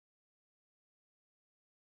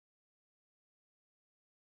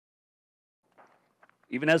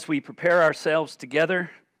Even as we prepare ourselves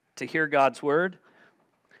together to hear God's word,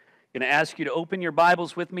 I'm going to ask you to open your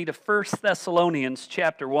Bibles with me to 1 Thessalonians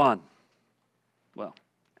chapter 1. Well,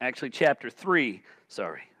 actually chapter 3,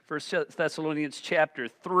 sorry. 1 Thessalonians chapter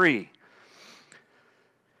 3.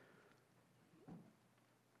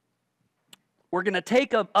 We're going to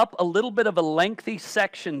take up a little bit of a lengthy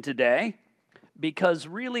section today, because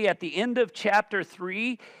really at the end of chapter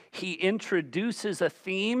 3, he introduces a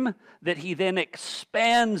theme that he then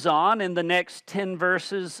expands on in the next 10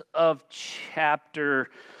 verses of chapter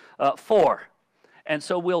 4. And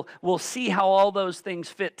so we'll see how all those things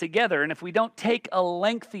fit together. And if we don't take a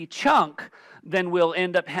lengthy chunk, then we'll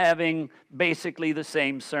end up having basically the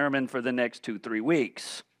same sermon for the next 2-3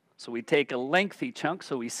 weeks. So we take a lengthy chunk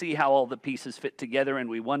so we see how all the pieces fit together, and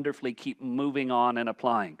we wonderfully keep moving on and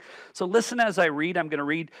applying. So listen as I read. I'm going to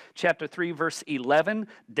read chapter 3, verse 11,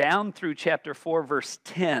 down through chapter 4, verse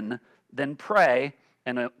 10, then pray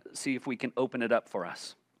and see if we can open it up for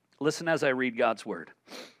us. Listen as I read God's word.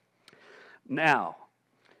 Now,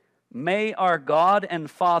 may our God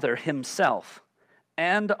and Father himself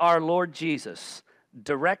and our Lord Jesus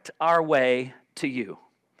direct our way to you.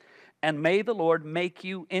 And may the Lord make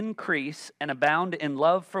you increase and abound in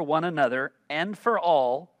love for one another and for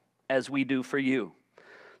all, as we do for you,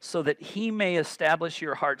 so that he may establish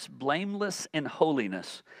your hearts blameless in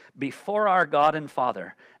holiness before our God and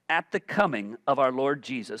Father at the coming of our Lord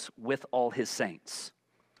Jesus with all his saints.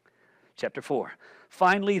 Chapter 4.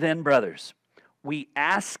 Finally then, brothers, we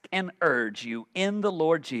ask and urge you in the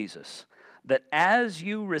Lord Jesus, that as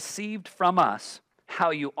you received from us how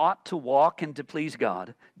you ought to walk and to please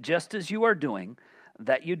God, just as you are doing,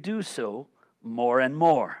 that you do so more and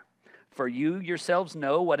more. For you yourselves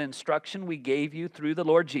know what instruction we gave you through the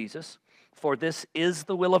Lord Jesus. For this is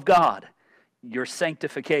the will of God, your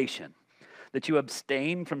sanctification, that you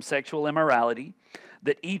abstain from sexual immorality,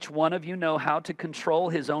 that each one of you know how to control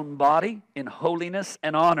his own body in holiness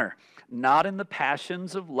and honor, not in the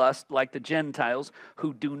passions of lust like the Gentiles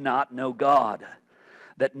who do not know God.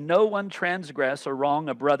 That no one transgress or wrong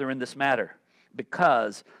a brother in this matter,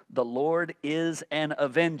 because the Lord is an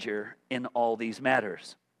avenger in all these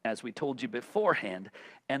matters, as we told you beforehand,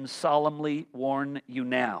 and solemnly warn you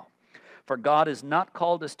now. For God has not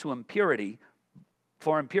called us to impurity,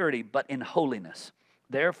 but in holiness.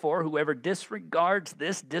 Therefore, whoever disregards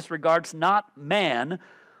this disregards not man,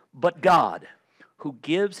 but God, who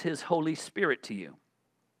gives his Holy Spirit to you.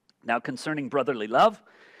 Now concerning brotherly love,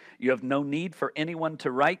 you have no need for anyone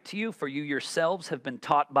to write to you, for you yourselves have been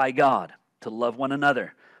taught by God to love one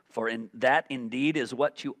another. For that indeed is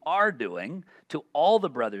what you are doing to all the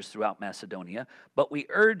brothers throughout Macedonia. But we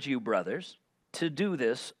urge you, brothers, to do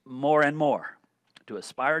this more and more, to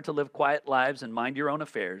aspire to live quiet lives and mind your own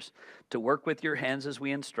affairs, to work with your hands as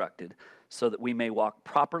we instructed, so that we may walk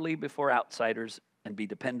properly before outsiders and be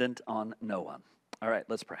dependent on no one. All right,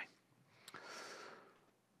 let's pray.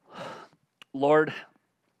 Lord,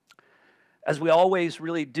 as we always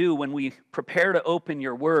really do when we prepare to open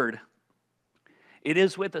your word, it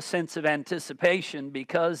is with a sense of anticipation,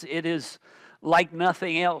 because it is like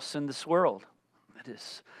nothing else in this world.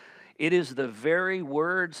 It is the very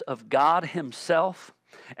words of God himself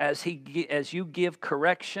as you give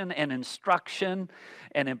correction and instruction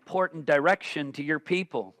and important direction to your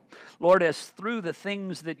people. Lord, as through the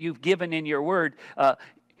things that you've given in your word,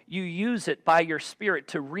 you use it by your Spirit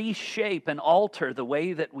to reshape and alter the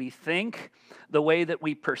way that we think, the way that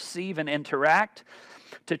we perceive and interact,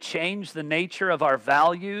 to change the nature of our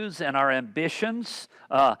values and our ambitions,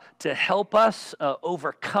 to help us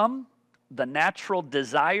overcome the natural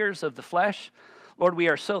desires of the flesh. Lord, we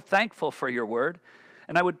are so thankful for your word.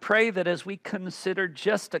 And I would pray that as we consider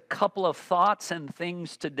just a couple of thoughts and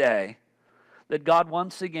things today, that God,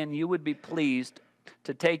 once again, you would be pleased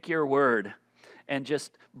to take your word and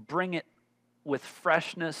just bring it with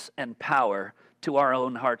freshness and power to our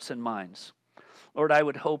own hearts and minds. Lord, I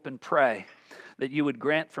would hope and pray that you would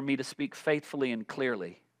grant for me to speak faithfully and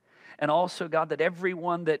clearly. And also, God, that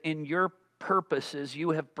everyone that in your purposes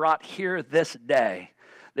you have brought here this day,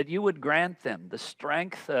 that you would grant them the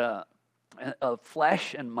strength of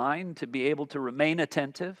flesh and mind to be able to remain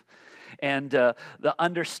attentive, and the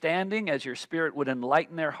understanding, as your Spirit would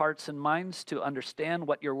enlighten their hearts and minds to understand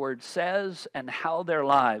what your word says and how their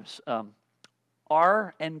lives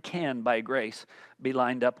are and can, by grace, be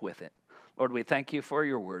lined up with it. Lord, we thank you for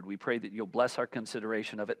your word. We pray that you'll bless our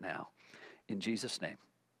consideration of it now. In Jesus' name,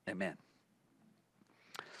 amen.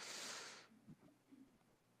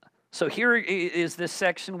 So here is this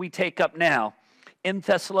section we take up now. in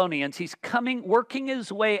Thessalonians. He's working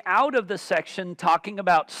his way out of the section talking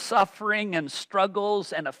about suffering and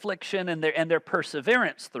struggles and affliction and their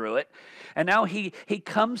perseverance through it. And now he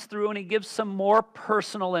comes through and he gives some more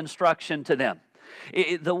personal instruction to them.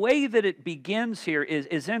 The way that it begins here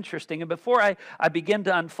is interesting. And before I begin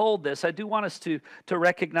to unfold this, I do want us to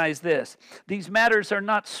recognize this. These matters are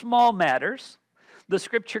not small matters. The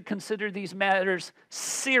Scripture considers these matters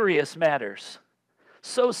serious matters.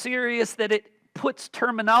 So serious that it puts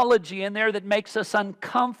terminology in there that makes us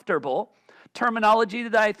uncomfortable. Terminology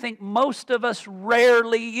that I think most of us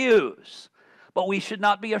rarely use. But we should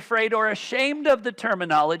not be afraid or ashamed of the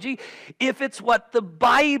terminology if it's what the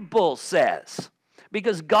Bible says.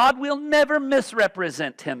 Because God will never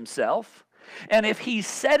misrepresent himself. And if he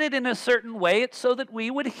said it in a certain way, it's so that we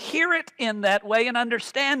would hear it in that way and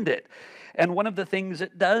understand it. And one of the things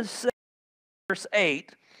it does say, verse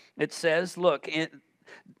 8, it says, look,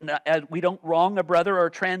 we don't wrong a brother or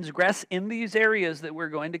transgress in these areas that we're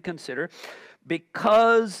going to consider,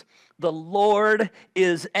 because the Lord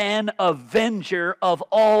is an avenger of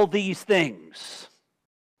all these things.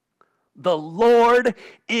 The Lord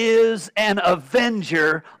is an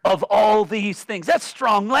avenger of all these things. That's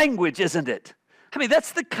strong language, isn't it? I mean,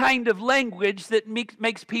 that's the kind of language that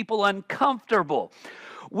makes people uncomfortable.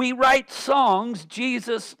 We write songs,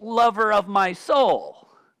 Jesus, lover of my soul.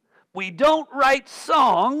 We don't write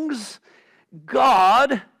songs,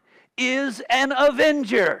 God is an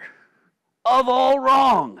avenger of all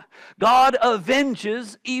wrong. God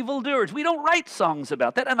avenges evildoers. We don't write songs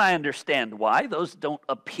about that, and I understand why. Those don't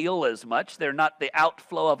appeal as much. They're not the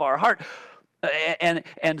outflow of our heart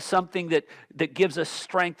and something that gives us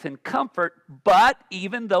strength and comfort. But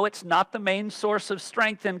even though it's not the main source of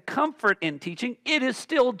strength and comfort in teaching, it is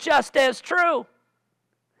still just as true.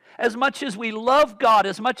 As much as we love God,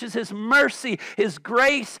 as much as his mercy, his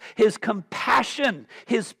grace, his compassion,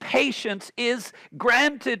 his patience is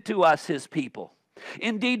granted to us, his people,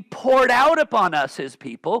 indeed poured out upon us, his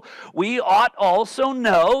people, we ought also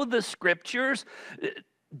know the Scriptures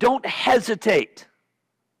don't hesitate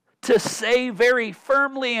to say very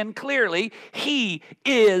firmly and clearly, he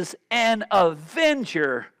is an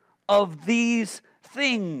avenger of these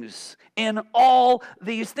things. In all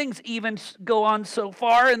these things, even go on so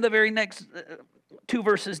far in the very next 2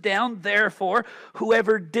 verses down, therefore,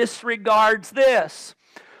 whoever disregards this,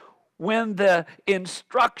 when the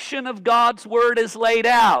instruction of God's word is laid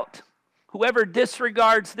out, whoever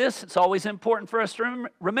disregards this, it's always important for us to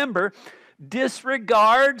remember,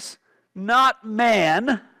 disregards not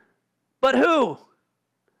man, but who?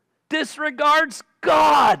 Disregards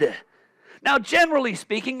God. Now, generally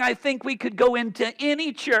speaking, I think we could go into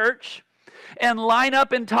any church and line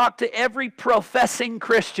up and talk to every professing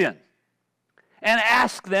Christian and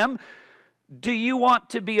ask them, do you want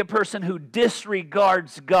to be a person who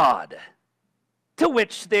disregards God? To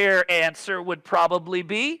which their answer would probably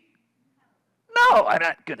be, no, I'm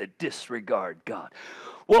not going to disregard God.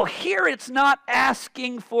 Well, here it's not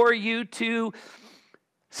asking for you to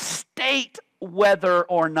state whether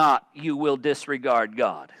or not you will disregard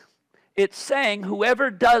God. It's saying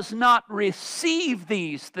whoever does not receive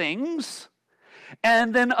these things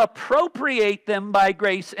and then appropriate them by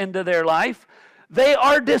grace into their life, they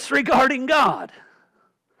are disregarding God.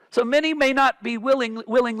 So many may not be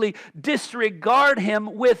willingly disregard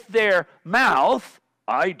him with their mouth.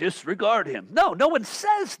 I disregard him. No one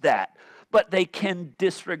says that. But they can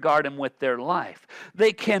disregard him with their life.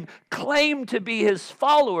 They can claim to be his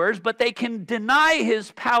followers, but they can deny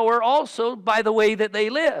his power also by the way that they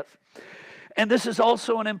live. And this is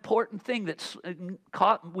also an important thing that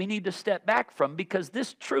we need to step back from, because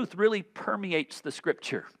this truth really permeates the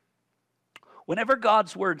Scripture. Whenever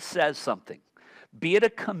God's word says something, be it a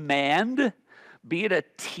command, be it a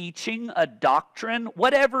teaching, a doctrine,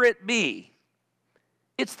 whatever it be,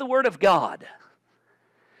 it's the word of God.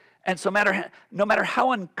 And so no matter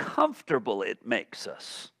how uncomfortable it makes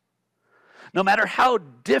us, no matter how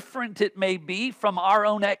different it may be from our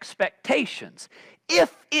own expectations,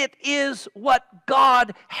 if it is what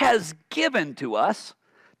God has given to us,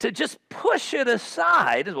 to just push it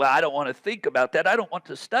aside, well, I don't want to think about that, I don't want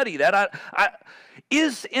to study that,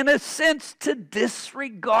 is in a sense to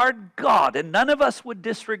disregard God. And none of us would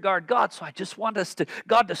disregard God, so I just want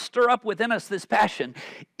God to stir up within us this passion,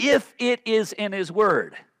 if it is in his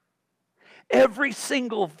word. Every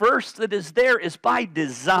single verse that is there is by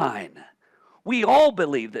design. We all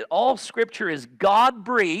believe that all Scripture is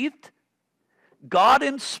God-breathed,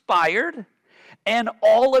 God-inspired, and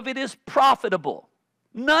all of it is profitable.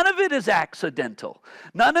 None of it is accidental.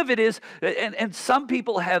 None of it is, and some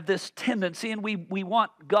people have this tendency, and we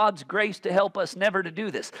want God's grace to help us never to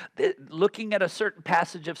do this. Looking at a certain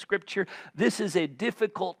passage of Scripture, this is a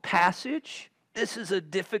difficult passage. This is a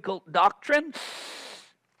difficult doctrine.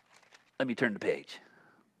 Let me turn the page.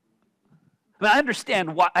 I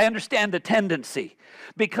mean, I understand the tendency,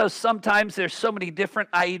 because sometimes there's so many different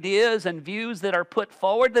ideas and views that are put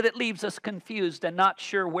forward that it leaves us confused and not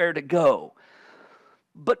sure where to go.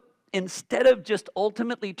 But instead of just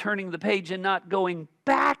ultimately turning the page and not going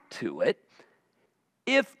back to it,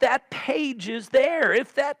 if that page is there,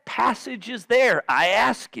 if that passage is there, I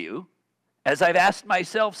ask you, as I've asked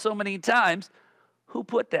myself so many times, who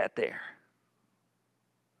put that there?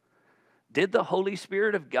 Did the Holy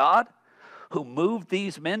Spirit of God, who moved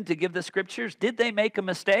these men to give the Scriptures, did they make a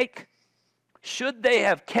mistake? Should they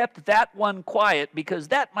have kept that one quiet, because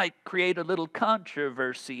that might create a little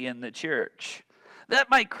controversy in the church? That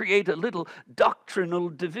might create a little doctrinal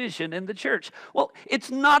division in the church. Well, it's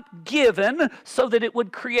not given so that it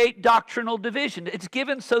would create doctrinal division. It's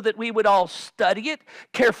given so that we would all study it,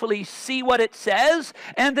 carefully see what it says,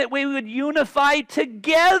 and that we would unify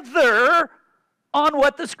together on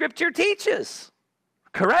what the Scripture teaches.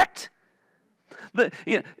 Correct?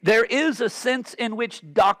 There is a sense in which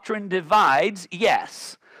doctrine divides,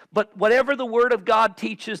 yes. But whatever the Word of God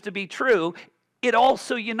teaches to be true, it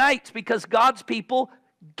also unites, because God's people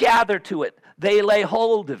gather to it. They lay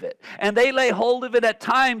hold of it. And they lay hold of it at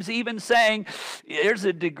times even saying, there's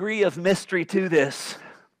a degree of mystery to this.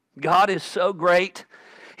 God is so great.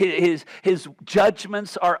 His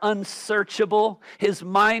judgments are unsearchable. His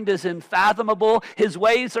mind is unfathomable. His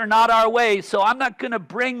ways are not our ways. So I'm not going to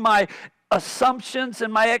bring my assumptions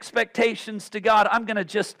and my expectations to God. I'm going to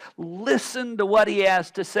just listen to what He has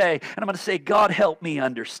to say. And I'm going to say, God, help me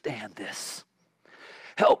understand this.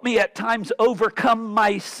 Help me at times overcome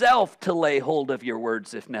myself to lay hold of your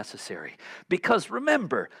words if necessary. Because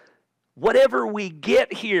remember, whatever we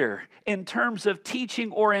get here in terms of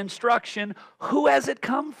teaching or instruction, who has it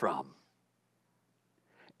come from?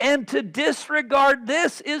 And to disregard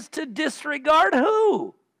this is to disregard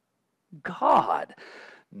who? God.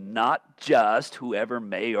 Not just whoever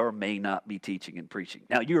may or may not be teaching and preaching.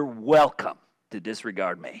 Now, you're welcome to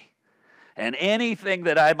disregard me and anything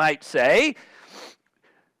that I might say,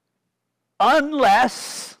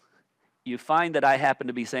 unless you find that I happen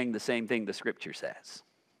to be saying the same thing the Scripture says,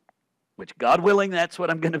 which, God willing, that's what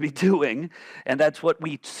I'm going to be doing, and that's what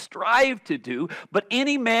we strive to do. But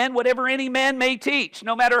any man, whatever any man may teach,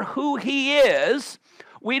 no matter who he is,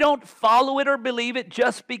 we don't follow it or believe it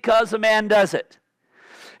just because a man does it.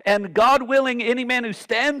 And God willing, any man who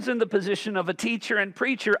stands in the position of a teacher and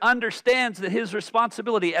preacher understands that his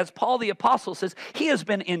responsibility, as Paul the Apostle says, he has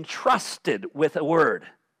been entrusted with a word.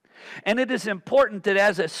 And it is important that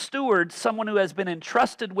as a steward, someone who has been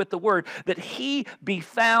entrusted with the word, that he be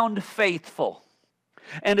found faithful.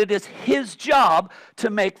 And it is his job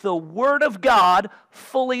to make the word of God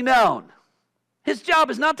fully known. His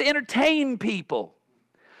job is not to entertain people.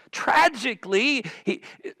 Tragically,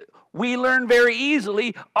 we learn very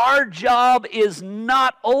easily, our job is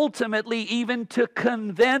not ultimately even to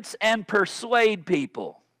convince and persuade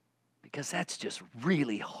people, because that's just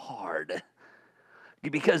really hard.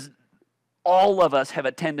 Because all of us have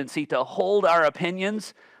a tendency to hold our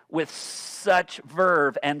opinions with such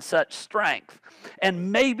verve and such strength.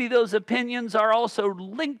 And maybe those opinions are also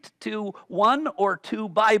linked to one or two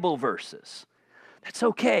Bible verses. That's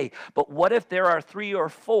okay. But what if there are 3 or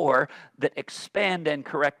 4 that expand and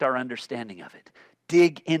correct our understanding of it?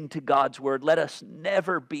 Dig into God's word. Let us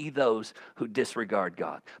never be those who disregard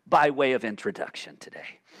God. By way of introduction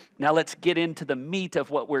today. Now let's get into the meat of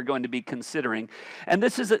what we're going to be considering. And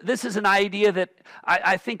this is an idea that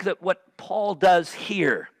I think that what Paul does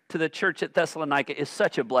here to the church at Thessalonica is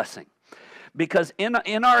such a blessing. Because in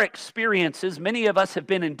our experiences, many of us have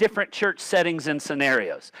been in different church settings and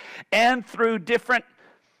scenarios, and through different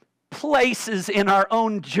places in our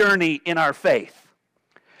own journey in our faith.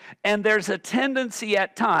 And there's a tendency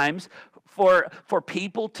at times for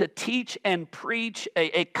people to teach and preach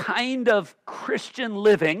a kind of Christian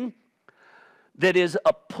living that is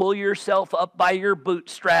a pull yourself up by your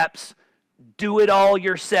bootstraps, do it all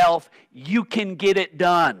yourself, you can get it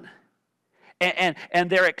done. And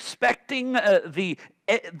they're expecting the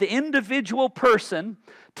individual person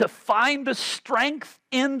to find the strength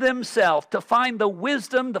in themselves, to find the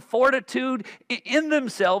wisdom, the fortitude in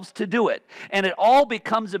themselves to do it. And it all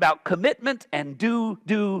becomes about commitment and do.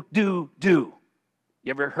 You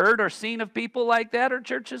ever heard or seen of people like that or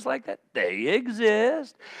churches like that? They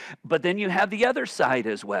exist. But then you have the other side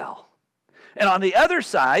as well. And on the other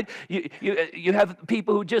side, you have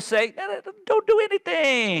people who just say, don't do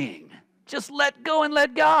anything. Just let go and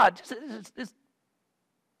let God.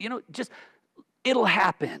 Just it'll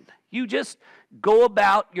happen. You just go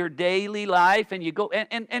about your daily life and you go,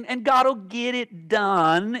 and God will get it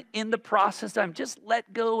done in the process of time. Just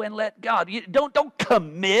let go and let God. Don't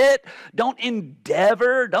commit, don't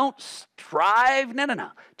endeavor, don't strive.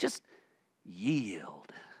 No. Just yield.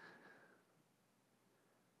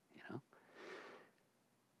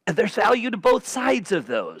 And there's value to both sides of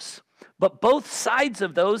those. But both sides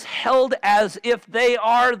of those held as if they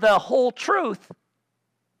are the whole truth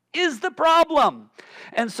is the problem.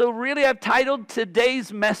 And so really I've titled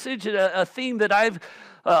today's message a theme that I've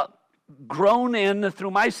grown in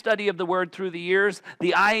through my study of the Word through the years,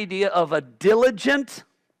 the idea of a diligent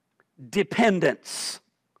dependence,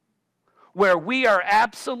 where we are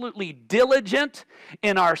absolutely diligent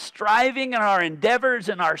in our striving and our endeavors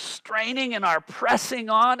and our straining and our pressing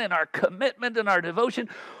on and our commitment and our devotion,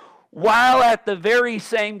 while at the very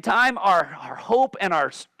same time our hope and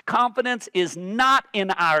our confidence is not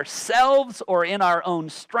in ourselves or in our own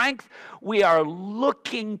strength. We are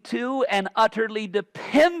looking to and utterly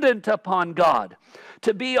dependent upon God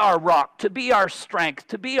to be our rock, to be our strength,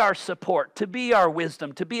 to be our support, to be our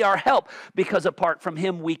wisdom, to be our help, because apart from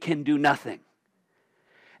Him we can do nothing.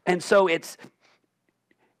 And so it's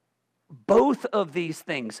both of these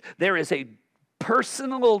things. There is a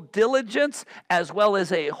personal diligence as well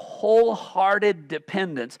as a wholehearted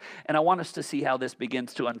dependence. And I want us to see how this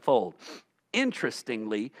begins to unfold.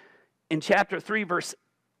 Interestingly, in chapter 3, verse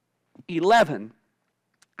 11,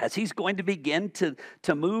 as he's going to begin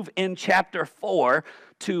to move in chapter 4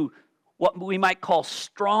 to what we might call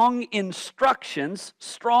strong instructions,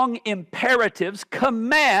 strong imperatives,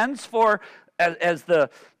 commands for, as the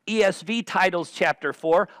ESV titles chapter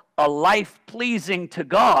 4, a life pleasing to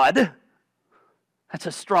God. That's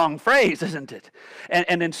a strong phrase, isn't it?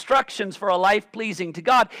 And instructions for a life pleasing to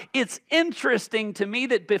God. It's interesting to me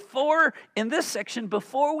that in this section,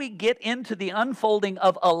 before we get into the unfolding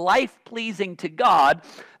of a life pleasing to God,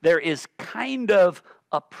 there is kind of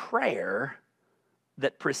a prayer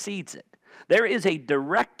that precedes it. There is a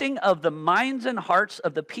directing of the minds and hearts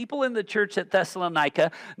of the people in the church at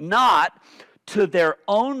Thessalonica, not to their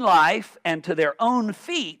own life and to their own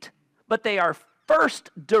feet, but they are first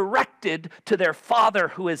directed to their Father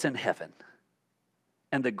who is in heaven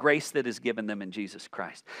and the grace that is given them in Jesus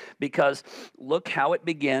Christ. Because look how it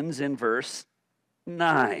begins in verse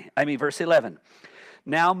 11.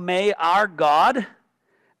 Now may our God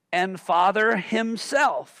and Father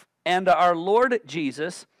Himself and our Lord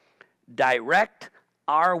Jesus direct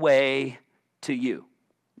our way to you.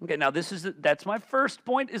 Okay, now that's my first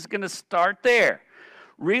point, is going to start there.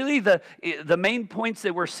 Really, the main points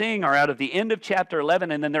that we're seeing are out of the end of chapter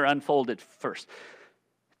 11, and then they're unfolded first.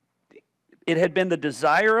 It had been the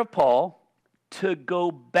desire of Paul to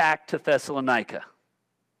go back to Thessalonica,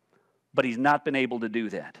 but he's not been able to do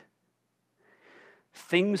that.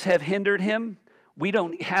 Things have hindered him. We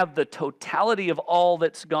don't have the totality of all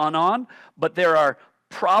that's gone on, but there are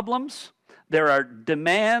problems, there are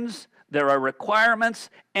demands, there are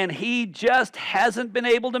requirements, and he just hasn't been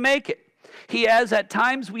able to make it. He has, at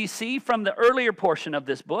times we see from the earlier portion of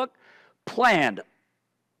this book, planned,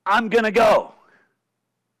 I'm going to go.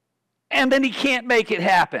 And then he can't make it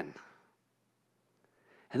happen.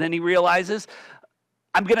 And then he realizes,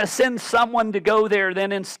 I'm going to send someone to go there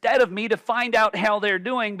then instead of me to find out how they're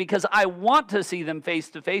doing, because I want to see them face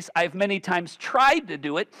to face. I've many times tried to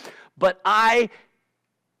do it, but I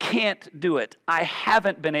can't do it. I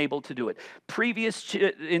haven't been able to do it.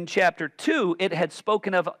 In chapter 2, it had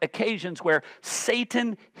spoken of occasions where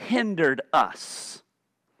Satan hindered us.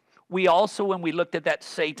 We also, when we looked at that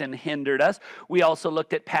Satan hindered us, we also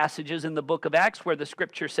looked at passages in the book of Acts where the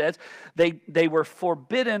scripture says they were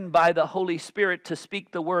forbidden by the Holy Spirit to speak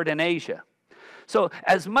the word in Asia. So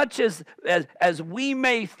as much as we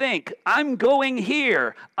may think, I'm going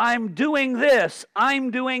here, I'm doing this, I'm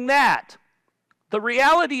doing that, the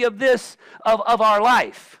reality of this, of our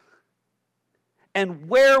life, and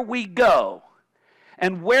where we go,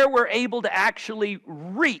 and where we're able to actually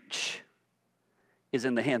reach, is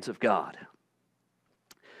in the hands of God.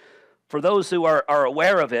 For those who are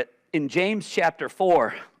aware of it, in James chapter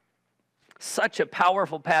 4, such a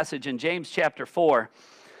powerful passage in James chapter 4,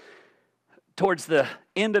 towards the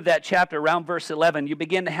end of that chapter, around verse 11, you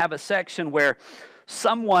begin to have a section where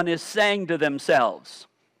someone is saying to themselves,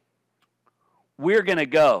 we're going to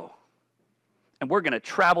go, and we're going to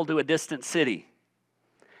travel to a distant city,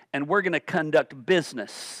 and we're going to conduct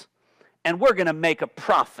business, and we're going to make a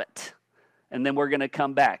profit, and then we're going to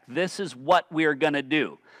come back. This is what we're going to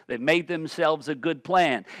do. They've made themselves a good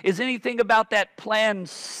plan. Is anything about that plan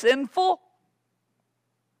sinful?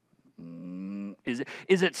 Is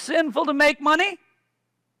it sinful to make money?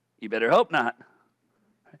 You better hope not.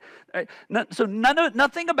 So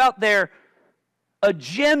nothing about their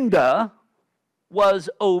agenda was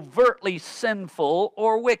overtly sinful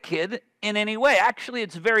or wicked in any way. Actually,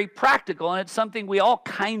 it's very practical, and it's something we all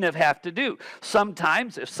kind of have to do.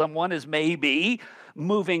 Sometimes, if someone is maybe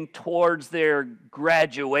moving towards their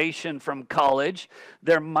graduation from college,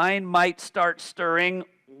 their mind might start stirring,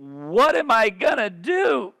 what am I going to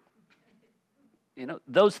do? You know,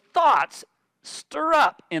 those thoughts stir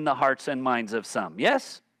up in the hearts and minds of some,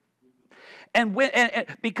 yes? And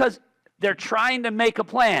because they're trying to make a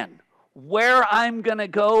plan, where I'm going to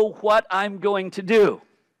go, what I'm going to do.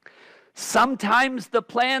 Sometimes the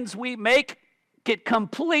plans we make get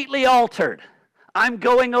completely altered. I'm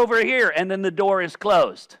going over here, and then the door is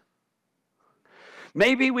closed.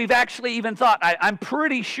 Maybe we've actually even thought, I'm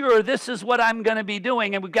pretty sure this is what I'm going to be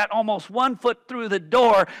doing, and we've got almost 1 foot through the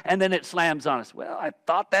door, and then it slams on us. Well, I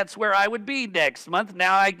thought that's where I would be next month.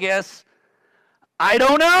 Now I guess I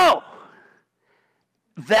don't know.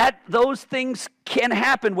 Those things can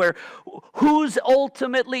happen where who's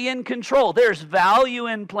ultimately in control? There's value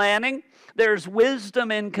in planning. There's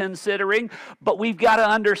wisdom in considering, but we've got to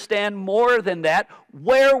understand more than that.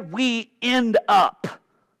 Where we end up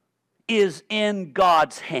is in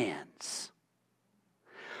God's hands.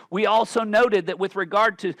 We also noted that with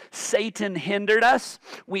regard to Satan hindered us,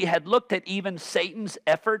 we had looked at even Satan's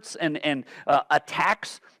efforts and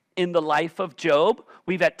attacks in the life of Job.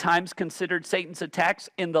 We've at times considered Satan's attacks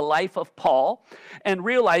in the life of Paul and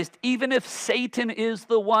realized even if Satan is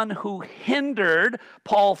the one who hindered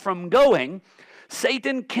Paul from going,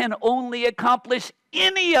 Satan can only accomplish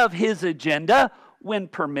any of his agenda when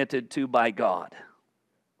permitted to by God.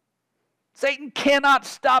 Satan cannot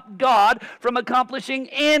stop God from accomplishing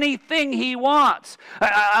anything he wants.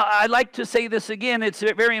 I like to say this again, it's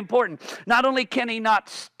very important. Not only can he not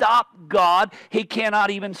stop God, he cannot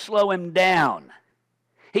even slow him down.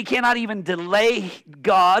 He cannot even delay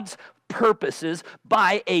God's purposes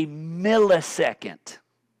by a millisecond.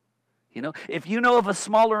 You know, if you know of a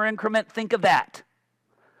smaller increment, think of that.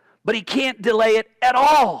 But he can't delay it at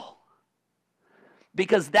all,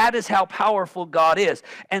 because that is how powerful God is.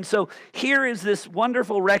 And so here is this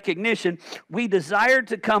wonderful recognition. We desire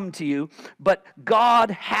to come to you, but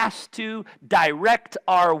God has to direct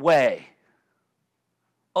our way.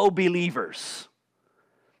 Oh, believers,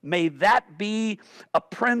 may that be a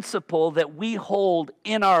principle that we hold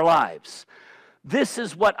in our lives. This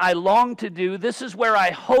is what I long to do. This is where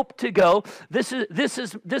I hope to go. This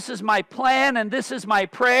is my plan and this is my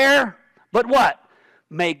prayer. But what?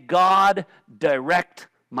 May God direct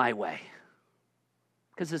my way.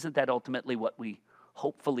 Because isn't that ultimately what we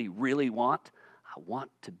hopefully really want? I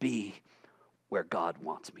want to be where God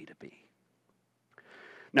wants me to be.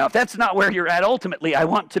 Now, if that's not where you're at ultimately, I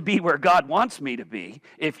want to be where God wants me to be.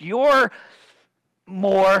 If you're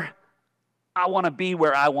more, I want to be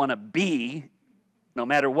where I want to be, no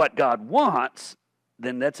matter what God wants,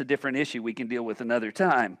 then that's a different issue we can deal with another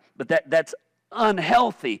time. But that's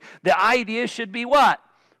unhealthy. The idea should be what?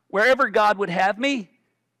 Wherever God would have me,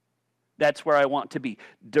 that's where I want to be.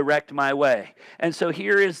 Direct my way. And so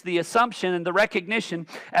here is the assumption and the recognition.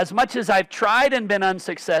 As much as I've tried and been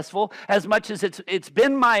unsuccessful, as much as it's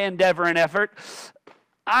been my endeavor and effort,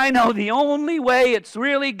 I know the only way it's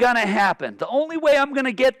really going to happen, the only way I'm going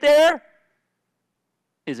to get there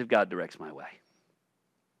is if God directs my way.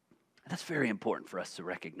 That's very important for us to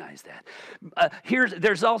recognize that.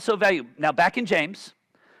 There's also value. Now, back in James,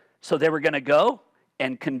 so they were going to go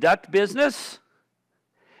and conduct business.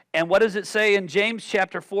 And what does it say in James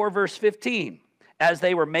chapter 4, verse 15? As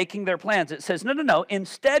they were making their plans, it says, no.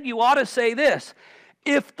 Instead, you ought to say this,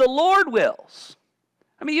 if the Lord wills.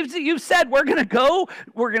 I mean, you've said we're going to go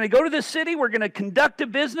to this city, we're going to conduct a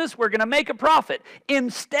business, we're going to make a profit.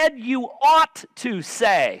 Instead, you ought to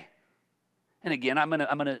say. And again, I'm going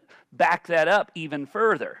to back that up even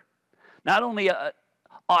further. Not only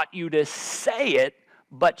ought you to say it,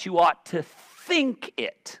 but you ought to think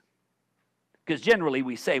it. Because generally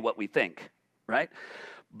we say what we think, right?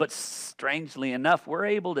 But strangely enough, we're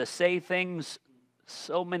able to say things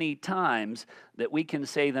so many times that we can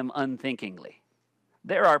say them unthinkingly.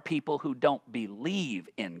 There are people who don't believe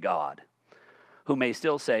in God, who may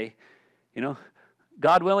still say,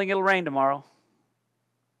 God willing, it'll rain tomorrow.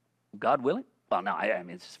 God willing? Well, no, I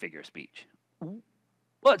mean, it's just a figure of speech.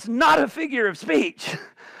 Well, it's not a figure of speech.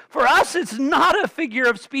 For us, it's not a figure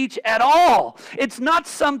of speech at all. It's not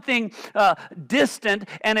something distant,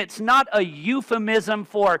 and it's not a euphemism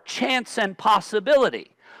for chance and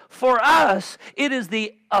possibility. For us, it is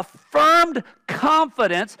the affirmed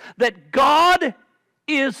confidence that God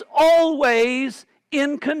is always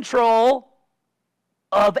in control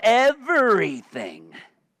of everything.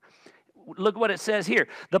 Look what it says here.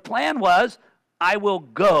 The plan was, I will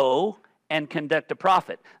go and conduct a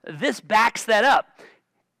prophet. This backs that up.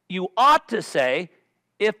 You ought to say,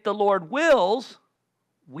 if the Lord wills,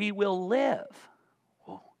 we will live.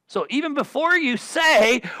 So even before you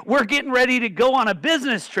say, we're getting ready to go on a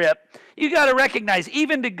business trip, you got to recognize,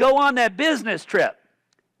 even to go on that business trip,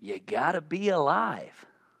 you got to be alive.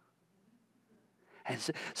 And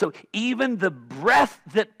so even the breath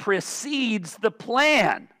that precedes the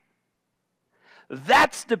plan,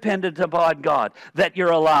 that's dependent upon God, that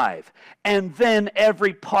you're alive. And then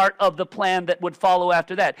every part of the plan that would follow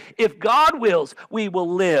after that. If God wills, we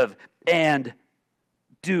will live and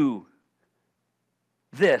do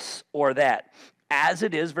this or that. As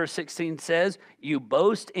it is, verse 16 says, you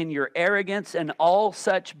boast in your arrogance, and all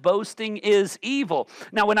such boasting is evil.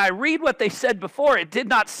 Now, when I read what they said before, it did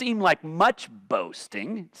not seem like much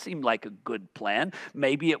boasting. It seemed like a good plan.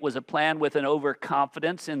 Maybe it was a plan with an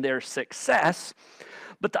overconfidence in their success.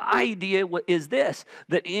 But the idea is this,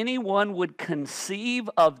 that anyone would conceive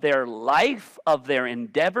of their life, of their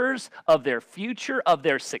endeavors, of their future, of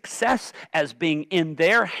their success as being in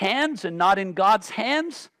their hands and not in God's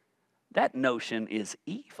hands. That notion is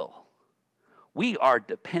evil. We are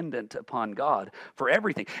dependent upon God for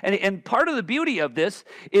everything. And part of the beauty of this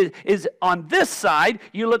is on this side,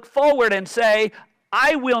 you look forward and say,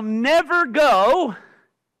 I will never go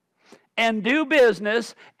and do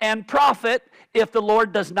business and profit if the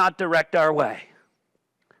Lord does not direct our way.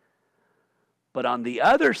 But on the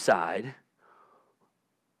other side,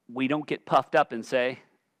 we don't get puffed up and say,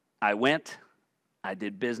 I went, I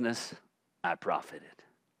did business, I profited.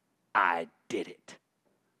 I did it.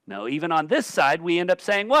 No, even on this side, we end up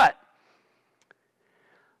saying what?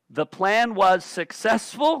 The plan was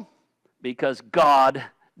successful because God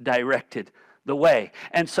directed the way.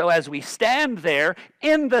 And so as we stand there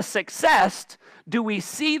in the success, do we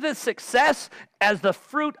see the success as the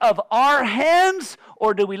fruit of our hands,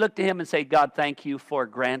 or do we look to Him and say, God, thank you for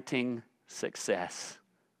granting success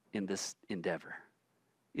in this endeavor?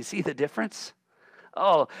 You see the difference?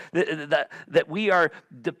 Oh, that we are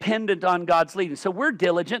dependent on God's leading. So we're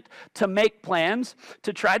diligent to make plans,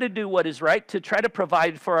 to try to do what is right, to try to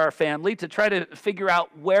provide for our family, to try to figure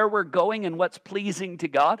out where we're going and what's pleasing to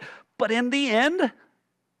God. But in the end,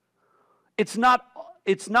 it's not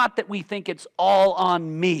that we think it's all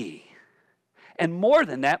on me. And more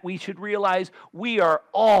than that, we should realize we are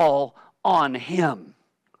all on Him.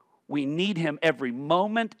 We need Him every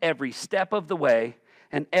moment, every step of the way.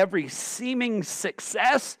 And every seeming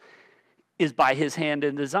success is by His hand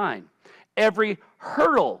and design. Every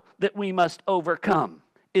hurdle that we must overcome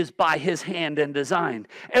is by His hand and design.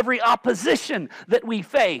 Every opposition that we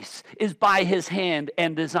face is by His hand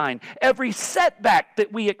and design. Every setback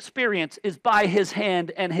that we experience is by His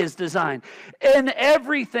hand and His design. In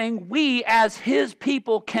everything, we as His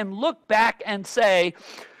people can look back and say,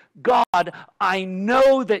 God, I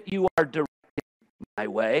know that you are directing my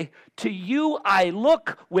way. To you I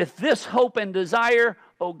look with this hope and desire.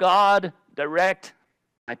 Oh God, direct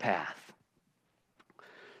my path.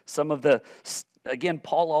 Again,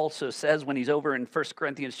 Paul also says when he's over in 1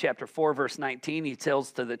 Corinthians chapter 4, verse 19, he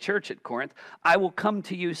tells to the church at Corinth, I will come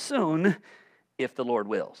to you soon if the Lord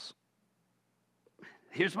wills.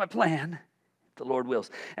 Here's my plan, if the Lord wills.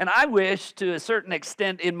 And I wish to a certain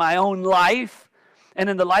extent in my own life and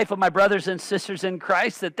in the life of my brothers and sisters in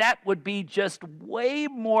Christ, that would be just way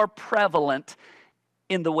more prevalent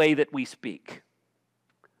in the way that we speak.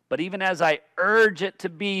 But even as I urge it to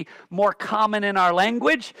be more common in our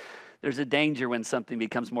language, there's a danger when something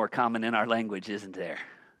becomes more common in our language, isn't there?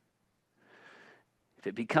 If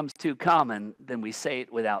it becomes too common, then we say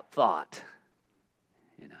it without thought.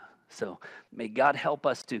 So may God help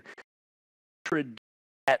us to produce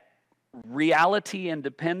that reality and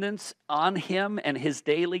dependence on Him and His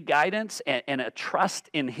daily guidance and a trust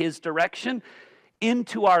in His direction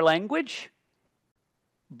into our language,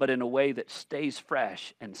 but in a way that stays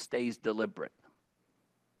fresh and stays deliberate.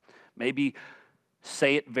 Maybe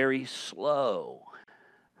say it very slow.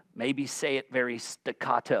 Maybe say it very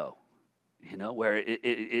staccato, where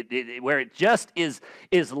it just is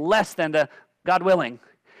less than the God willing.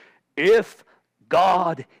 If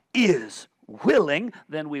God is willing,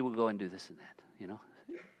 then we will go and do this and that,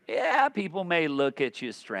 Yeah, people may look at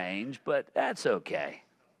you strange, but that's okay.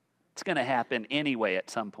 It's going to happen anyway at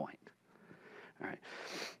some point. All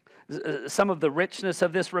right. Some of the richness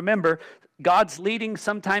of this, remember, God's leading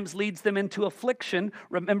sometimes leads them into affliction.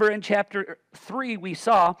 Remember in chapter 3 we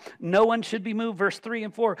saw, no one should be moved, verse 3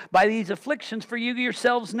 and 4, by these afflictions, for you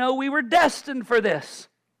yourselves know we were destined for this.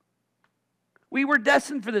 We were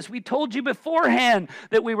destined for this. We told you beforehand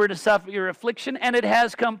that we were to suffer your affliction, and it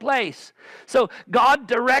has come place. So God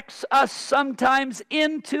directs us sometimes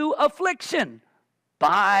into affliction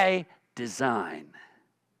by design,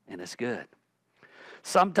 and it's good.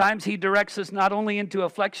 Sometimes he directs us not only into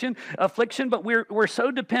affliction, but we're so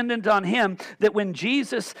dependent on him that when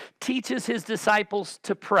Jesus teaches his disciples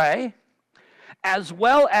to pray, as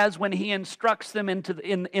well as when he instructs them in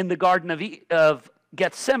the Garden of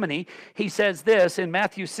Gethsemane, he says this in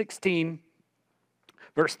Matthew 16,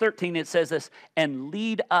 verse 13, it says this, and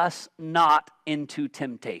lead us not into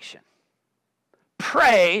temptation.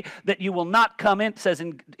 Pray that you will not come in, it says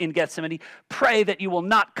in Gethsemane, pray that you will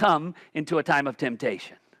not come into a time of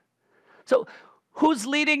temptation. So who's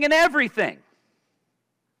leading in everything?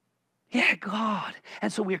 Yeah, God.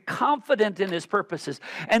 And so we're confident in his purposes.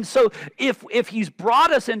 And so if he's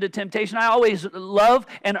brought us into temptation, I always love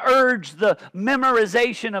and urge the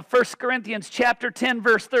memorization of 1 Corinthians chapter 10,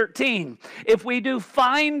 verse 13. If we do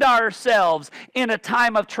find ourselves in a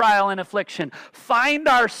time of trial and affliction, find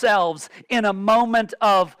ourselves in a moment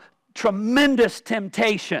of tremendous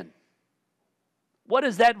temptation, what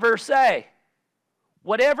does that verse say?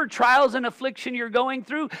 Whatever trials and affliction you're going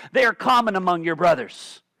through, they are common among your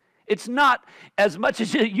brothers. It's not as much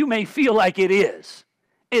as you may feel like it is.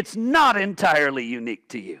 It's not entirely unique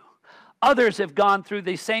to you. Others have gone through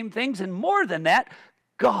the same things, and more than that,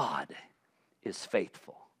 God is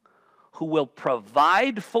faithful, who will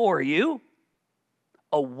provide for you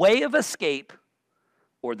a way of escape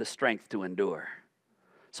or the strength to endure.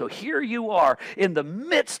 So here you are in the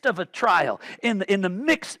midst of a trial, in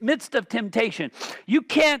the midst of temptation. You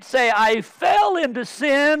can't say, I fell into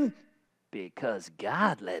sin because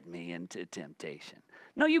God led me into temptation.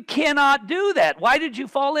 No, you cannot do that. Why did you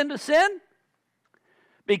fall into sin?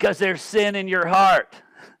 Because there's sin in your heart.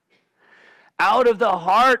 Out of the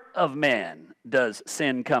heart of man does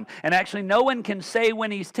sin come. And actually, no one can say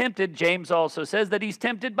when he's tempted, James also says that he's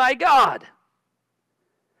tempted by God.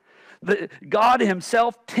 God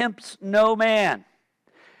himself tempts no man.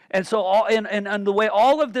 And so and the way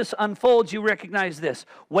all of this unfolds, you recognize this.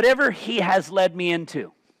 Whatever he has led me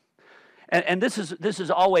into. And this is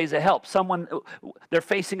always a help. Someone, they're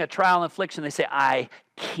facing a trial and affliction. They say, I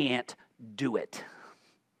can't do it.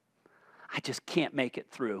 I just can't make it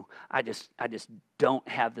through. I just don't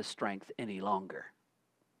have the strength any longer.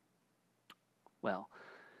 Well,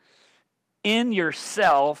 in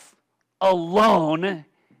yourself alone,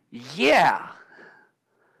 yeah.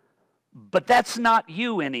 But that's not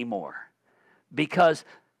you anymore. Because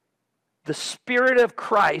the Spirit of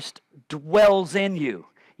Christ dwells in you.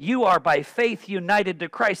 You are by faith united to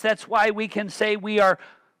Christ. That's why we can say we are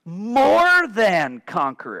more than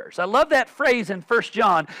conquerors. I love that phrase in 1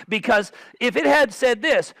 John because if it had said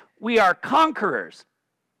this, we are conquerors,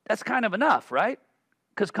 that's kind of enough, right?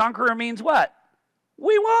 Because conqueror means what?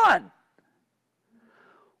 We won.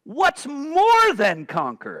 What's more than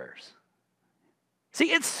conquerors?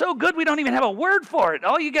 See, it's so good we don't even have a word for it.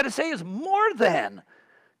 All you got to say is more than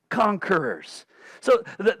conquerors. So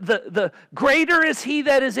the greater is he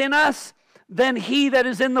that is in us than he that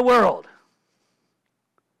is in the world.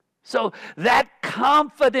 So that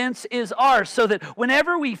confidence is ours so that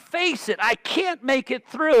whenever we face it, I can't make it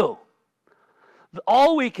through.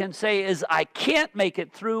 All we can say is, I can't make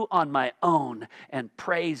it through on my own. And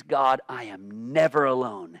praise God, I am never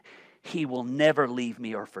alone. He will never leave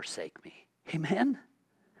me or forsake me. Amen?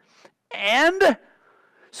 And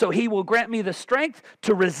so he will grant me the strength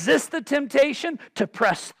to resist the temptation, to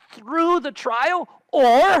press through the trial,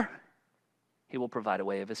 or he will provide a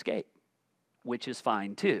way of escape, which is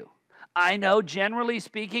fine too. I know, generally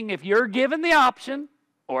speaking, if you're given the option,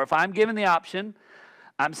 or if I'm given the option,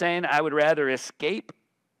 I'm saying I would rather escape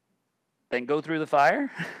than go through the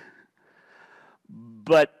fire.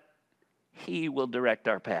 But he will direct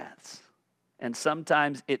our paths. And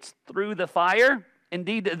sometimes it's through the fire.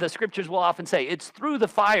 Indeed, the scriptures will often say it's through the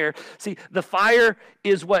fire. See, the fire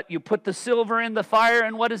is what? You put the silver in the fire,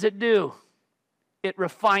 and what does it do? It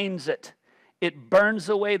refines it. It burns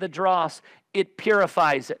away the dross. It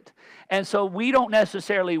purifies it. And so we don't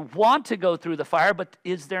necessarily want to go through the fire, but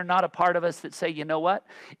is there not a part of us that say, you know what?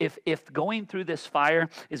 If going through this fire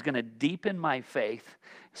is going to deepen my faith,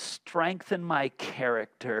 strengthen my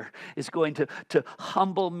character, is going to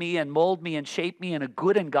humble me and mold me and shape me in a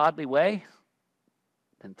good and godly way,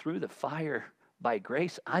 then through the fire by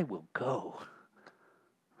grace I will go.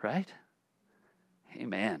 Right?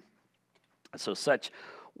 Amen. So such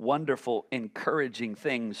wonderful, encouraging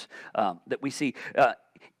things that we see.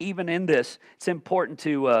 Even in this, it's important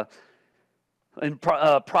to, in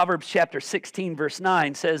Proverbs chapter 16, verse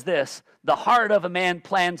 9 says this, the heart of a man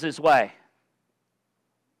plans his way.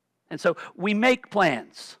 And so we make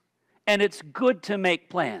plans, and it's good to make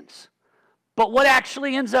plans. But what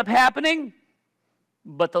actually ends up happening?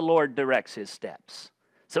 But the Lord directs his steps.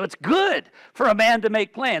 So it's good for a man to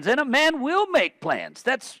make plans, and a man will make plans.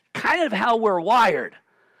 That's kind of how we're wired.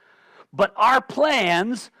 But our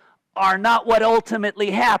plans are not what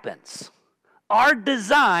ultimately happens. Our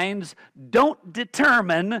designs don't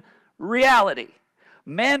determine reality.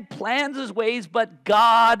 Man plans his ways, but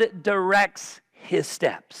God directs his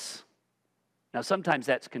steps. Now, sometimes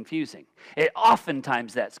that's confusing.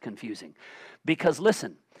 Oftentimes that's confusing. Because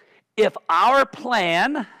listen, if our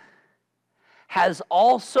plan has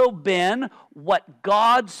also been what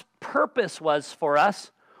God's purpose was for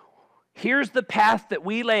us, here's the path that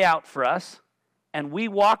we lay out for us, and we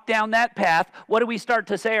walk down that path, what do we start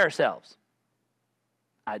to say ourselves?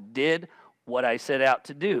 I did what I set out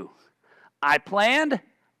to do. I planned,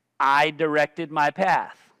 I directed my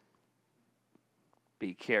path.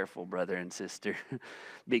 Be careful, brother and sister,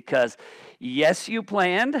 because yes, you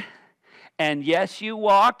planned, and yes, you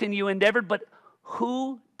walked and you endeavored, but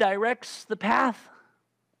who directs the path?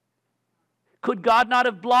 Could God not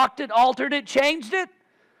have blocked it, altered it, changed it?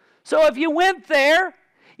 So if you went there,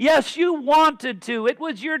 yes, you wanted to. It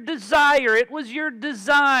was your desire. It was your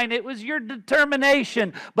design. It was your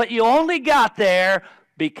determination. But you only got there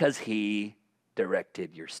because He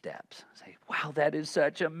directed your steps. Say, wow, that is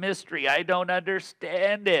such a mystery. I don't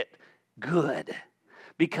understand it. Good.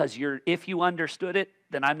 Because if you understood it,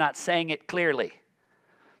 then I'm not saying it clearly.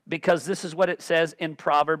 Because this is what it says in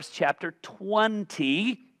Proverbs chapter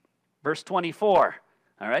 20, verse 24.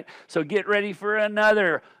 All right? So get ready for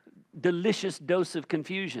another delicious dose of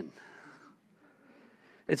confusion.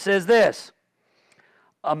 It says this,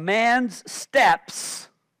 a man's steps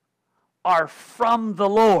are from the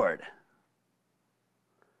Lord.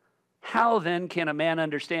 How then can a man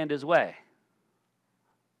understand his way?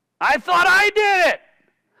 I thought I did it.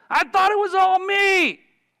 I thought it was all me.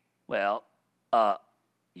 Well,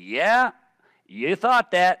 yeah, you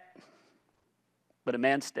thought that. But a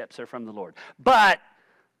man's steps are from the Lord. But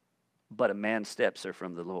a man's steps are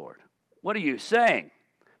from the Lord. What are you saying?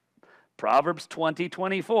 Proverbs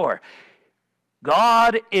 20:24.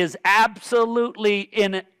 God is absolutely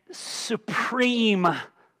in supreme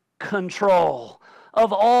control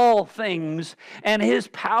of all things, and His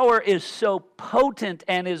power is so potent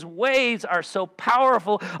and His ways are so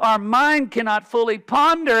powerful, our mind cannot fully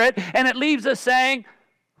ponder it, and it leaves us saying,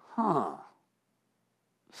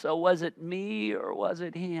 so was it me or was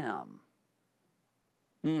it Him?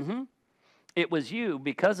 It was you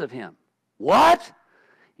because of Him. What?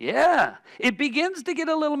 Yeah. It begins to get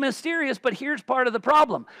a little mysterious, but here's part of the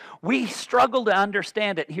problem. We struggle to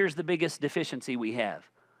understand it. Here's the biggest deficiency we have.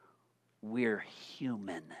 We're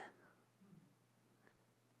human.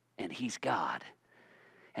 And He's God.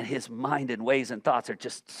 And His mind and ways and thoughts are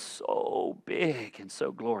just so big and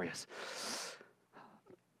so glorious.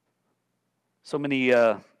 So many...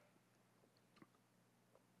 I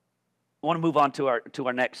want to move on to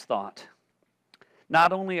our next thought.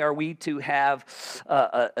 Not only are we to have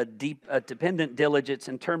a dependent diligence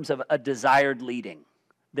in terms of a desired leading,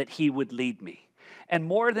 that He would lead me. And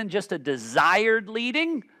more than just a desired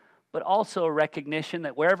leading, but also a recognition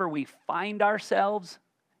that wherever we find ourselves,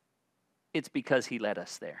 it's because He led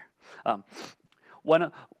us there.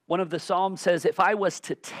 One of the Psalms says, if I was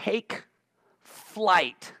to take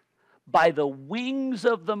flight by the wings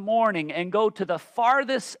of the morning and go to the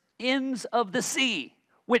farthest ends of the sea,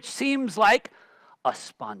 which seems like a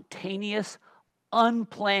spontaneous,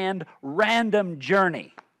 unplanned, random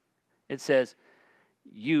journey. It says,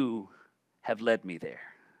 you have led me there.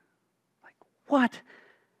 Like, what?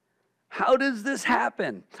 How does this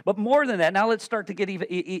happen? But more than that, now let's start to get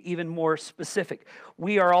even more specific.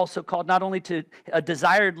 We are also called not only to a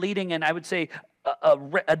desired leading, and I would say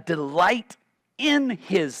a delight in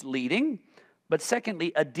His leading, but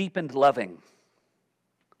secondly, a deepened loving.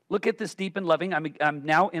 Look at this deep and loving. I'm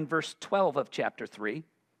now in verse 12 of chapter 3,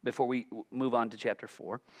 before we move on to chapter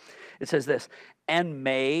 4. It says this, and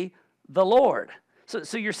may the Lord.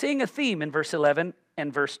 So you're seeing a theme in verse 11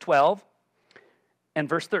 and verse 12 and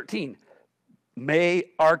verse 13. May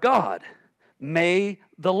our God, may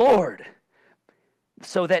the Lord,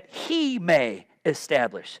 so that He may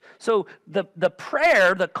establish. So the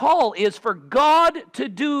prayer, the call is for God to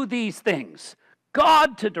do these things.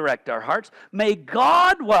 God to direct our hearts. May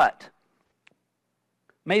God what?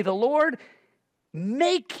 May the Lord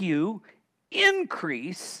make you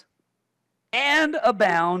increase and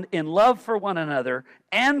abound in love for one another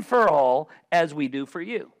and for all as we do for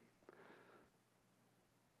you.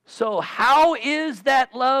 So how is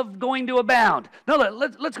that love going to abound? No,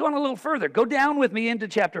 let's go on a little further. Go down with me into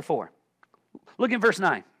chapter 4. Look in verse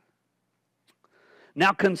 9.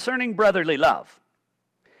 Now concerning brotherly love,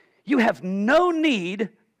 you have no need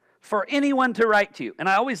for anyone to write to you. And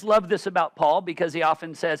I always love this about Paul because he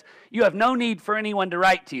often says, you have no need for anyone to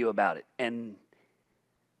write to you about it. And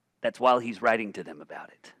that's while he's writing to them about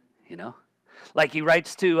it, you know. Like he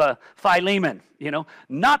writes to Philemon, you know,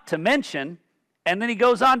 not to mention, and then he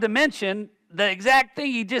goes on to mention the exact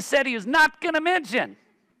thing he just said he was not going to mention.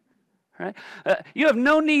 Right? You have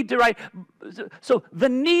no need to write. So the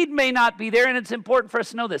need may not be there, and it's important for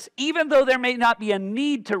us to know this. Even though there may not be a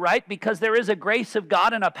need to write, because there is a grace of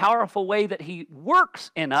God and a powerful way that he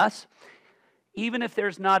works in us, even if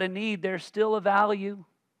there's not a need, there's still a value.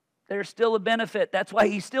 There's still a benefit. That's why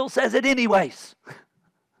he still says it anyways.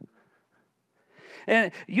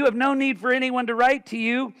 And you have no need for anyone to write to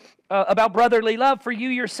you about brotherly love, for you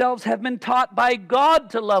yourselves have been taught by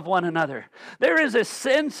God to love one another. There is a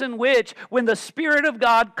sense in which when the Spirit of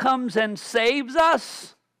God comes and saves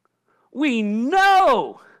us, we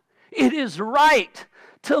know it is right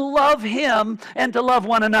to love him and to love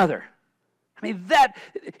one another. I mean, that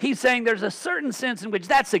he's saying there's a certain sense in which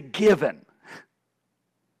that's a given.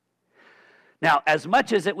 Now, as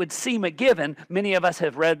much as it would seem a given, many of us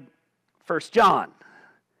have read 1 John.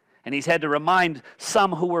 And he's had to remind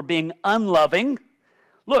some who were being unloving,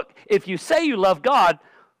 look, if you say you love God,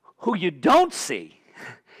 who you don't see,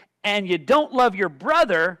 and you don't love your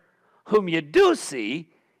brother, whom you do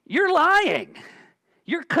see, you're lying.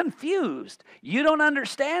 You're confused. You don't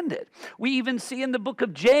understand it. We even see in the book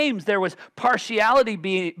of James there was partiality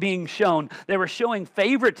being shown. They were showing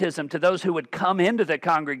favoritism to those who would come into the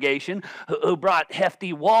congregation who brought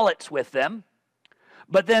hefty wallets with them.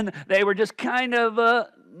 But then they were just kind of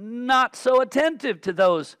not so attentive to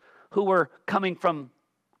those who were coming from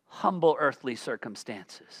humble earthly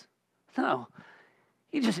circumstances. No,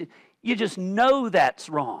 you just know that's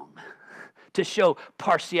wrong to show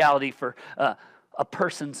partiality for a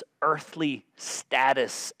person's earthly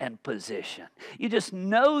status and position. You just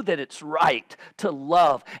know that it's right to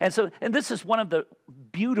love. And this is one of the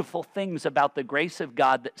beautiful things about the grace of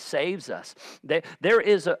God that saves us. There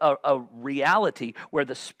is a reality where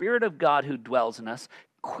the Spirit of God who dwells in us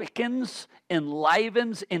quickens,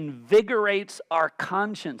 enlivens, invigorates our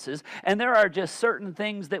consciences, and there are just certain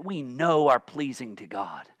things that we know are pleasing to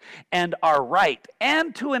God and are right,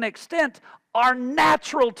 and to an extent are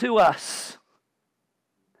natural to us.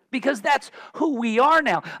 Because that's who we are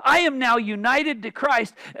now. I am now united to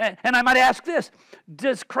Christ. And I might ask this,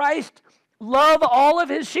 does Christ love all of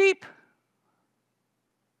his sheep?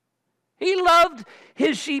 He loved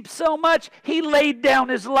his sheep so much, he laid down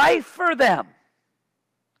his life for them.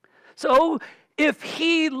 So if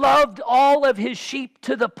he loved all of his sheep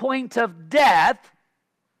to the point of death,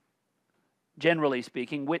 generally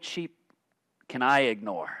speaking, which sheep can I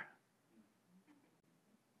ignore?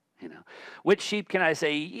 You know, which sheep can I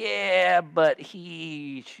say, yeah, but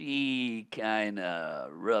she kind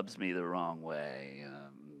of rubs me the wrong way,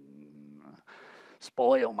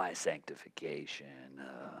 spoil my sanctification,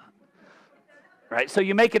 right? So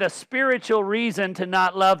you make it a spiritual reason to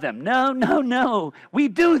not love them. No. We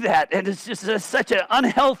do that, and it's just such an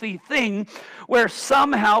unhealthy thing where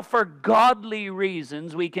somehow for godly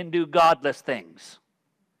reasons we can do godless things.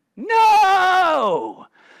 No!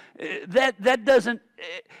 That doesn't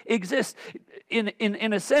exist.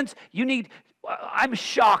 In a sense, I'm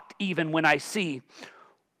shocked even when I see,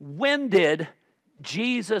 when did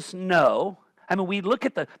Jesus know? I mean, we look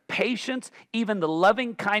at the patience, even the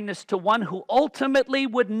loving kindness to one who ultimately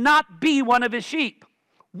would not be one of his sheep.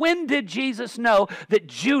 When did Jesus know that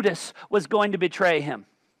Judas was going to betray him?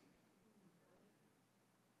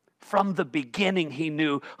 From the beginning, he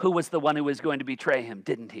knew who was the one who was going to betray him,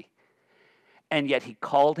 didn't he? And yet he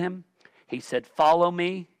called him. He said, follow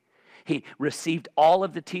me. He received all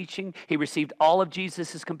of the teaching. He received all of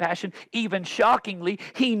Jesus' compassion. Even shockingly,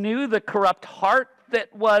 he knew the corrupt heart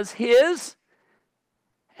that was his.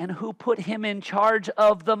 And who put him in charge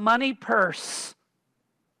of the money purse?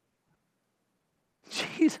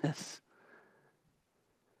 Jesus.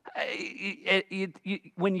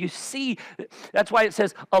 When you see, that's why it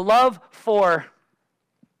says a love for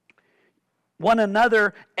one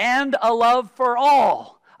another and a love for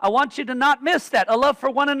all. I want you to not miss that. A love for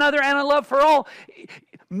one another and a love for all.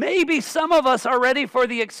 Maybe some of us are ready for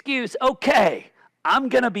the excuse, okay, I'm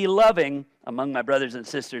going to be loving among my brothers and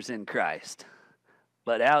sisters in Christ.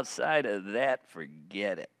 But outside of that,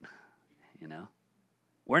 forget it. You know?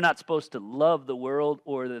 We're not supposed to love the world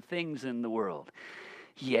or the things in the world.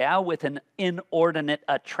 Yeah, with an inordinate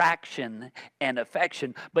attraction and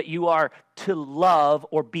affection, but you are to love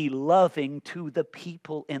or be loving to the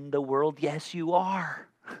people in the world. Yes, you are.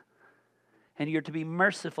 And you're to be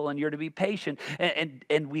merciful and you're to be patient.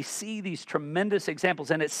 And we see these tremendous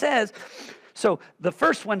examples. And it says, so the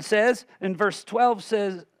first one says, in verse 12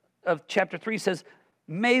 says, of chapter 3 says,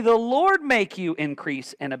 may the Lord make you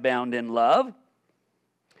increase and abound in love.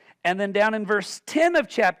 And then down in verse 10 of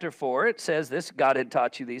chapter 4, it says this, God had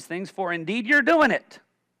taught you these things, for indeed you're doing it.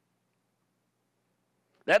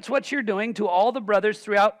 That's what you're doing to all the brothers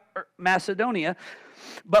throughout Macedonia.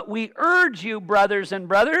 But we urge you, brothers and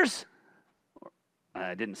brothers,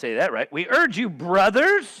 I didn't say that right. We urge you,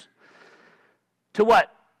 brothers, to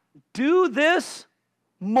what? Do this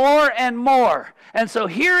more and more. And so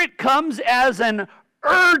here it comes as an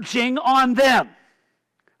urging on them.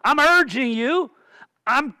 I'm urging you.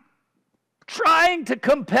 I'm trying to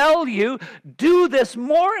compel you, do this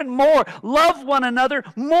more and more. Love one another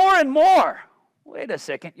more and more. Wait a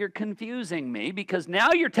second, you're confusing me because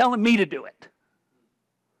now you're telling me to do it.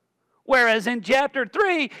 Whereas in chapter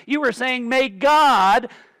 3, you were saying, may God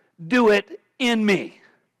do it in me.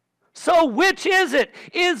 So which is it?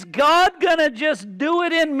 Is God going to just do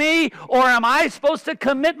it in me, or am I supposed to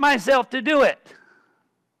commit myself to do it?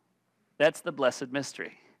 That's the blessed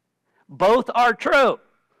mystery. Both are true.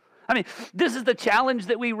 I mean, this is the challenge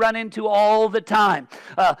that we run into all the time.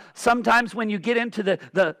 Sometimes when you get into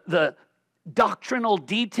the doctrinal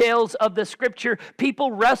details of the Scripture,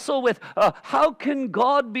 people wrestle with how can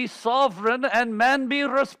God be sovereign and man be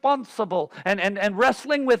responsible? And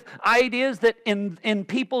wrestling with ideas that in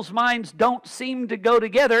people's minds don't seem to go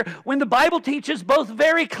together when the Bible teaches both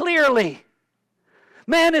very clearly.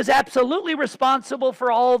 Man is absolutely responsible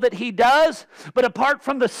for all that he does, but apart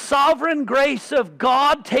from the sovereign grace of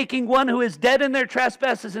God taking one who is dead in their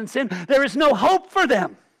trespasses and sin, there is no hope for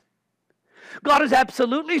them. God is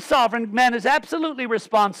absolutely sovereign, man is absolutely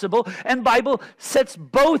responsible, and Bible sets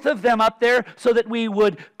both of them up there so that we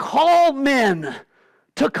would call men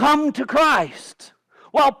to come to Christ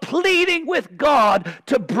while pleading with God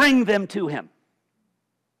to bring them to Him.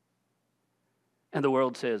 And the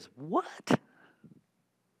world says, what?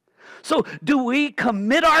 So do we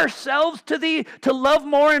commit ourselves to love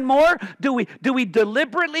more and more? Do we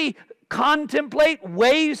deliberately contemplate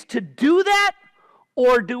ways to do that?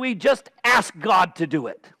 Or do we just ask God to do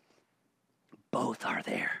it? Both are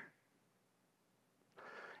there.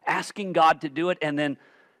 Asking God to do it, and then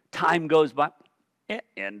time goes by. He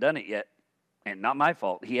hadn't done it yet. And not my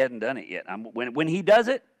fault. He hadn't done it yet. When He does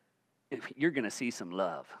it, you're going to see some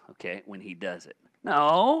love, okay, when He does it.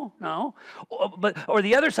 No. Or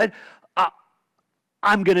the other side,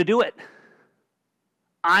 I'm going to do it.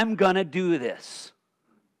 I'm going to do this.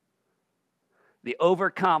 The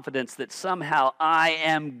overconfidence that somehow I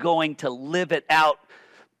am going to live it out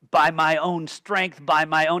by my own strength, by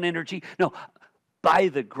my own energy. No, by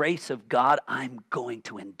the grace of God, I'm going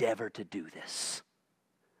to endeavor to do this.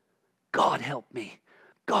 God help me.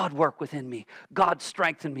 God work within me. God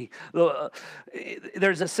strengthen me.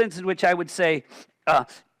 There's a sense in which I would say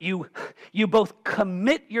you both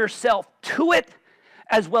commit yourself to it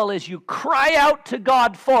as well as you cry out to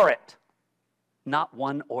God for it. Not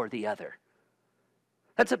one or the other.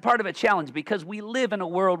 That's a part of a challenge because we live in a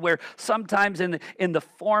world where sometimes in the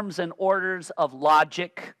forms and orders of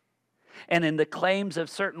logic and in the claims of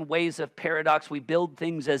certain ways of paradox, we build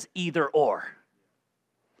things as either or.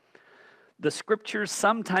 The Scriptures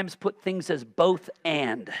sometimes put things as both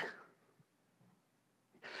and.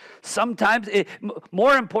 Sometimes,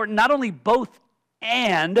 more important, not only both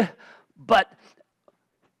and, but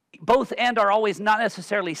both and are always not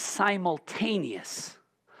necessarily simultaneous.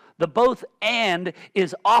 The both and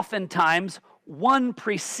is oftentimes one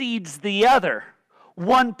precedes the other.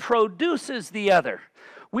 One produces the other.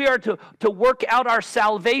 We are to work out our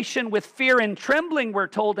salvation with fear and trembling, we're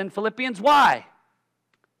told in Philippians. Why?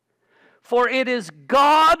 For it is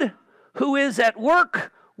God who is at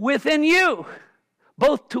work within you,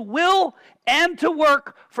 both to will and to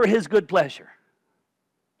work for His good pleasure.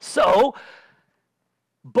 So,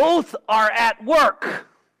 both are at work.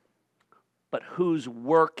 But whose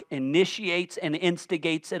work initiates and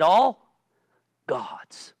instigates it all?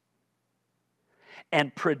 God's.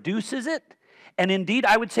 And produces it, and indeed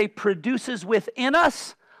I would say produces within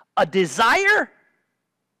us a desire,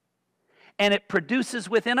 and it produces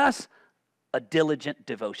within us a diligent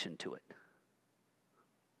devotion to it.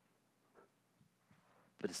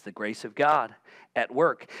 but it's the grace of God at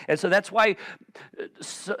work. And so that's why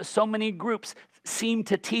so many groups seem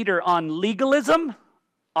to teeter on legalism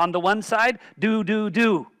on the one side,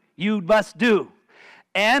 do, you must do.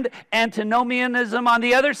 And antinomianism on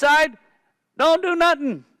the other side, don't do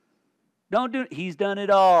nothing. He's done it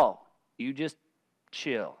all. You just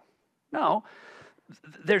chill. No,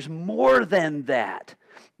 there's more than that.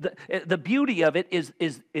 The beauty of it is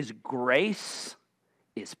grace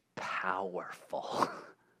is powerful.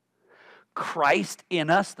 Christ in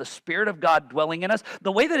us, the Spirit of God dwelling in us.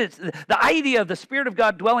 The way that it's, the idea of the Spirit of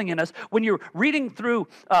God dwelling in us, when you're reading through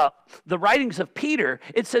the writings of Peter,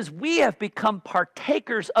 it says we have become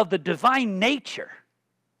partakers of the divine nature.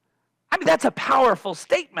 I mean, that's a powerful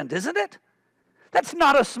statement, isn't it? That's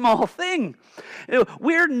not a small thing.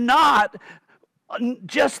 We're not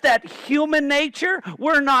just that human nature.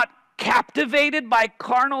 We're not captivated by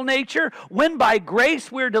carnal nature. When by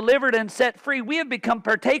grace we're delivered and set free, we have become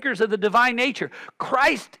partakers of the divine nature.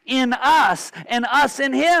 Christ in us and us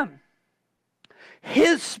in Him.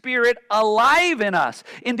 His Spirit alive in us.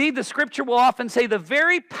 Indeed, the Scripture will often say the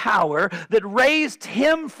very power that raised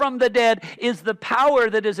Him from the dead is the power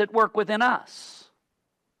that is at work within us.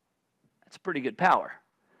 That's pretty good power.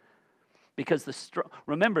 Because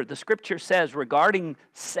remember, the Scripture says regarding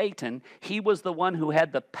Satan, he was the one who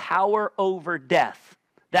had the power over death.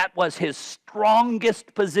 That was his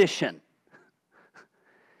strongest position.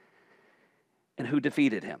 And who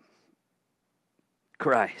defeated him?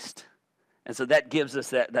 Christ. And so that gives us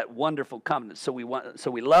that wonderful confidence. So we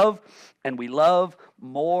love, and we love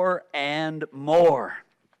more and more.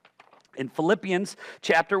 In Philippians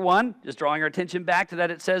chapter 1, just drawing our attention back to that,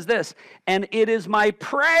 it says this, and it is my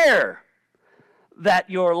prayer that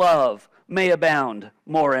your love may abound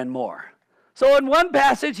more and more. So in one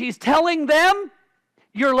passage, he's telling them,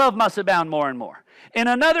 your love must abound more and more. In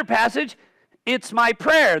another passage, it's my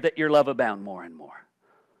prayer that your love abound more and more.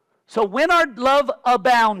 So when our love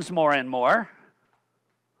abounds more and more,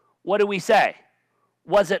 what do we say?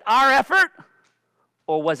 Was it our effort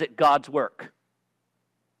or was it God's work?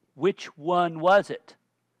 Which one was it?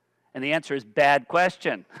 And the answer is bad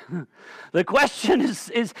question. The question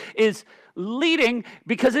is leading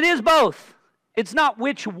because it is both. It's not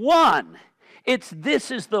which one.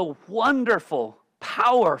 This is the wonderful,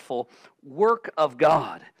 powerful work of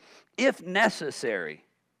God. If necessary,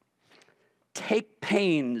 take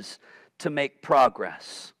pains to make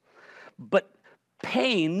progress. But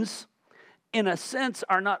pains, in a sense,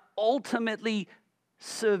 are not ultimately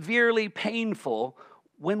severely painful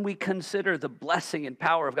when we consider the blessing and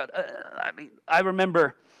power of God. I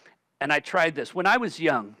remember, and I tried this, when I was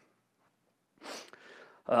young,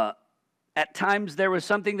 at times there was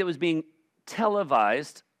something that was being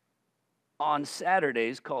televised on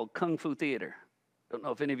Saturdays called Kung Fu Theater. Don't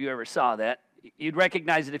know if any of you ever saw that. You'd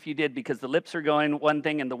recognize it if you did because the lips are going one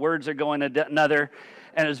thing and the words are going another,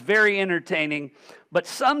 and it was very entertaining. But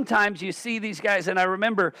sometimes you see these guys, and I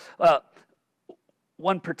remember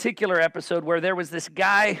one particular episode where there was this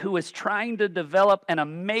guy who was trying to develop an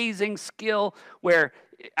amazing skill where,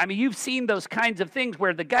 I mean, you've seen those kinds of things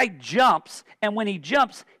where the guy jumps, and when he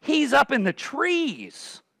jumps, he's up in the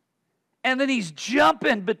trees. And then he's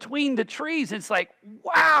jumping between the trees. It's like,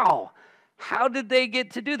 wow, how did they get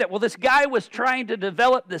to do that? Well, this guy was trying to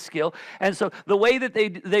develop this skill, and so the way that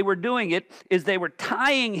they were doing it is they were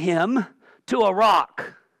tying him to a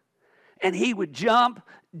rock. And he would jump,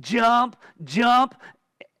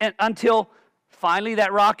 and until finally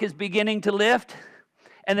that rock is beginning to lift.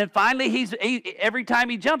 And then finally, every time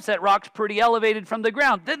he jumps, that rock's pretty elevated from the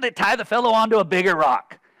ground. Then they tie the fellow onto a bigger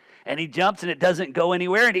rock. And he jumps, and it doesn't go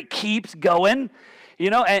anywhere, and he keeps going. You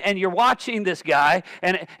know, and you're watching this guy,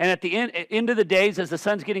 and at the end of the days, as the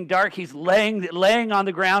sun's getting dark, he's laying on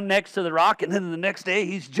the ground next to the rock, and then the next day,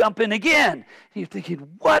 he's jumping again. You're thinking,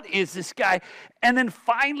 what is this guy? And then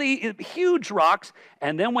finally, huge rocks,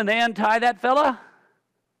 and then when they untie that fella,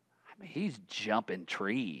 I mean, he's jumping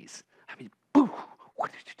trees. I mean, boo,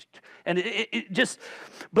 and it just,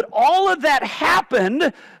 but all of that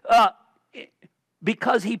happened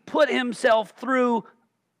because he put himself through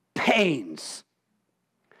pains.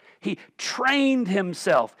 He trained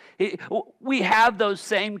himself. We have those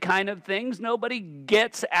same kind of things. Nobody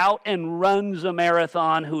gets out and runs a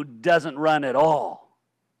marathon who doesn't run at all.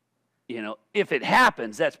 You know, if it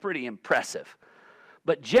happens, that's pretty impressive.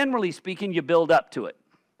 But generally speaking, you build up to it.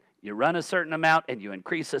 You run a certain amount, and you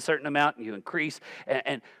increase a certain amount, and you increase,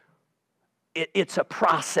 and it's a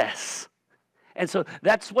process. And so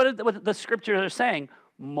that's what the scriptures are saying,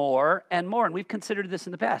 more and more. And we've considered this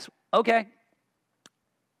in the past. Okay.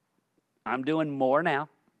 I'm doing more now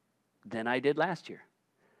than I did last year.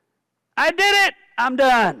 I did it. I'm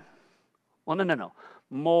done. Well, no.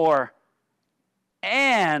 More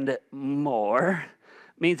and more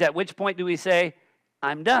means at which point do we say,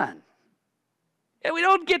 I'm done? And we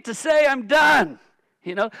don't get to say, I'm done.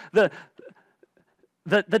 You know, the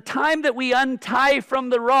time that we untie from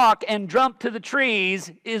the rock and jump to the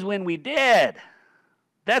trees is when we did.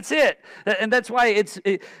 That's it. And that's why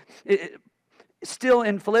still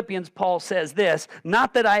in Philippians, Paul says this,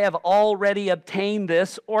 not that I have already obtained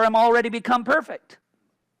this or am already become perfect,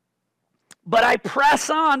 but I press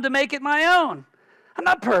on to make it my own. I'm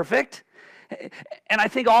not perfect. And I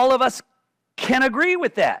think all of us can agree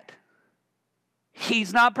with that.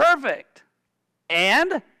 He's not perfect.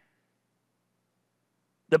 And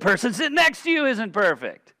the person sitting next to you isn't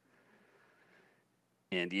perfect.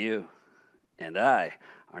 And you and I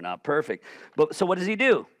are not perfect. But so what does he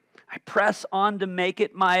do? I press on to make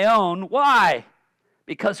it my own. Why?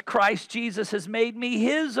 Because Christ Jesus has made me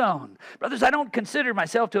his own. Brothers, I don't consider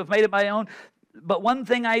myself to have made it my own, but one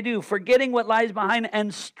thing I do, forgetting what lies behind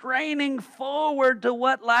and straining forward to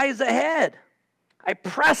what lies ahead. I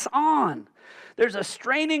press on. There's a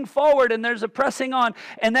straining forward and there's a pressing on,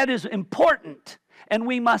 and that is important, and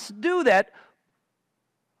we must do that.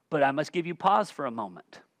 But I must give you pause for a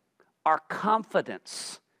moment. Our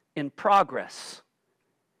confidence in progress,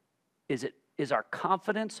 is our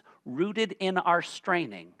confidence rooted in our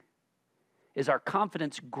straining? Is our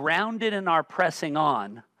confidence grounded in our pressing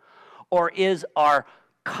on? Or is our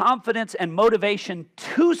confidence and motivation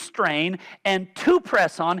to strain and to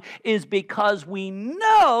press on is because we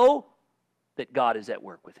know that God is at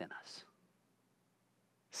work within us?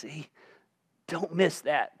 See? Don't miss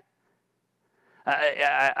that.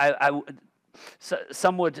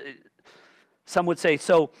 Some would say,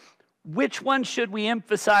 so which one should we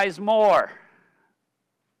emphasize more?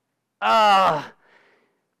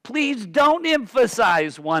 Please don't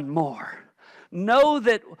emphasize one more. Know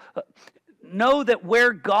that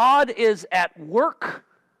where God is at work,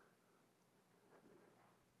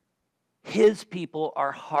 his people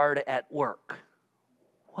are hard at work.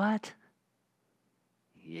 What?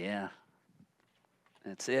 Yeah,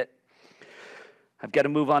 that's it. I've got to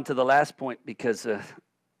move on to the last point because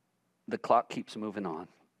the clock keeps moving on.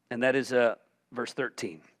 And that is verse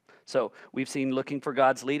 13. So we've seen looking for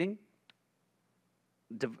God's leading,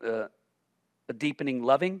 a deepening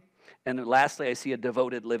loving, and lastly I see a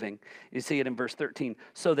devoted living. You see it in verse 13.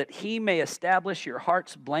 So that he may establish your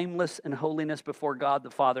hearts blameless in holiness before God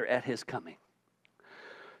the Father at his coming.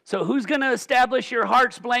 So who's going to establish your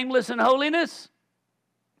hearts blameless in holiness?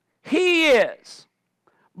 He is.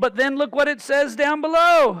 But then look what it says down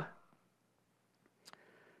below.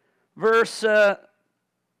 Verse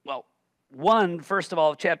 1, first of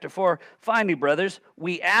all, of chapter 4. Finally, brothers,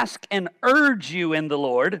 we ask and urge you in the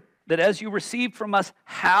Lord that as you received from us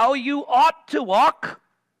how you ought to walk.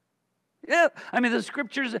 Yeah, I mean, the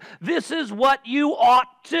scriptures, this is what you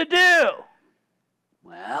ought to do.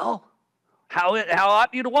 Well, how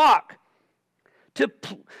ought you to walk?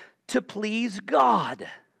 To please God.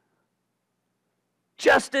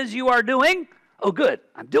 Just as you are doing. Oh, good,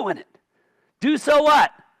 I'm doing it. Do so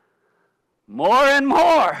what? More and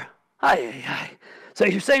more. So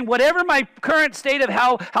you're saying whatever my current state of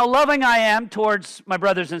how loving I am towards my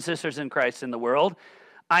brothers and sisters in Christ in the world,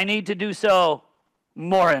 I need to do so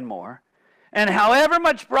more and more. And however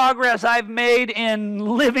much progress I've made in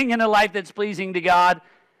living in a life that's pleasing to God,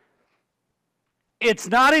 it's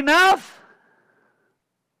not enough.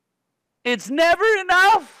 It's never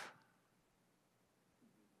enough.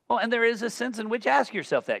 Well, and there is a sense in which ask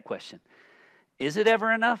yourself that question. Is it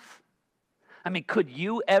ever enough? I mean, could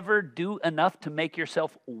you ever do enough to make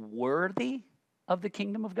yourself worthy of the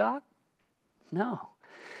kingdom of God? No.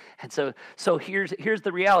 And so here's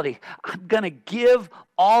the reality. I'm going to give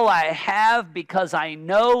all I have because I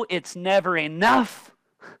know it's never enough,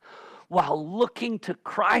 while looking to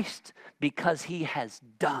Christ because he has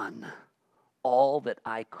done all that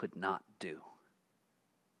I could not do.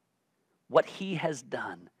 What he has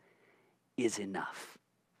done is enough.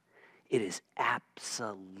 It is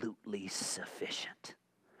absolutely sufficient.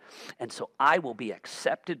 And so I will be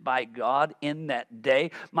accepted by God in that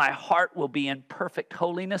day. My heart will be in perfect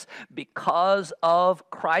holiness because of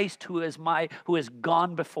Christ who has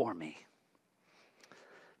gone before me.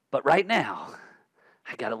 But right now,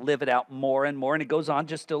 I got to live it out more and more. And it goes on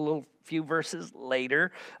just a little few verses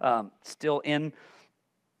later, still in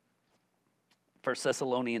 1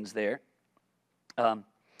 Thessalonians there.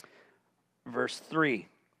 Verse 3.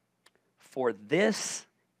 For this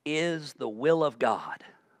is the will of God,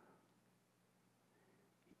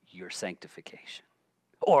 your sanctification,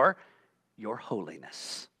 or your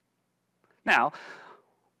holiness. Now,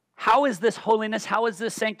 how is this holiness, how is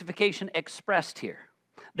this sanctification expressed here?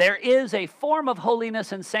 There is a form of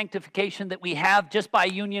holiness and sanctification that we have just by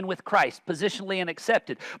union with Christ, positionally and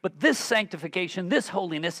accepted. But this sanctification, this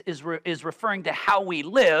holiness is referring to how we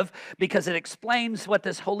live, because it explains what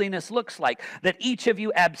this holiness looks like. That each of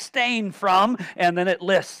you abstain from, and then it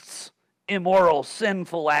lists immoral,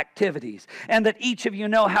 sinful activities. And that each of you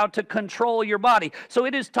know how to control your body. So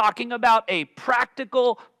it is talking about a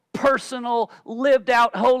practical, personal, lived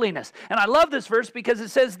out holiness. And I love this verse because it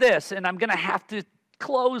says this, and I'm going to have to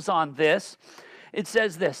close on this. It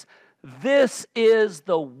says this: this is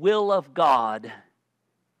the will of God,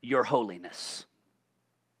 your holiness.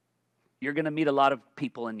 You're going to meet a lot of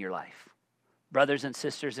people in your life, brothers and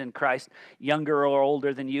sisters in Christ, younger or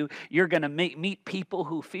older than you. You're going to meet people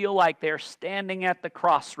who feel like they're standing at the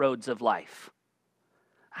crossroads of life.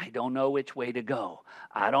 I don't know which way to go.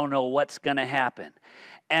 I don't know what's going to happen.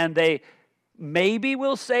 And they maybe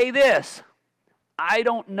will say this: I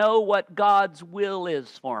don't know what God's will is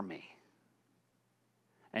for me.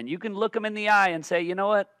 And you can look them in the eye and say, you know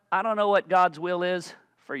what? I don't know what God's will is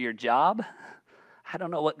for your job. I don't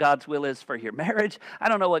know what God's will is for your marriage. I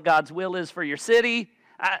don't know what God's will is for your city.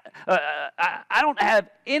 I don't have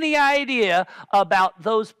any idea about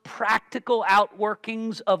those practical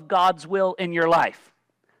outworkings of God's will in your life.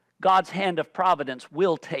 God's hand of providence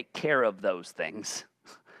will take care of those things.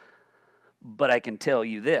 But I can tell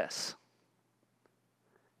you this: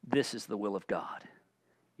 this is the will of God,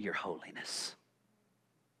 your holiness.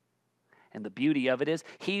 And the beauty of it is,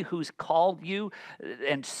 he who's called you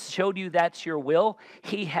and showed you that's your will,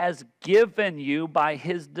 he has given you by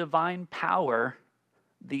his divine power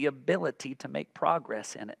the ability to make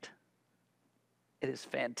progress in it. It is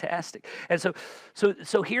fantastic. And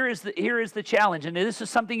so here is the challenge. And this is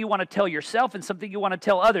something you want to tell yourself and something you want to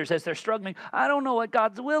tell others as they're struggling. I don't know what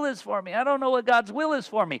God's will is for me. I don't know what God's will is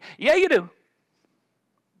for me. Yeah, you do.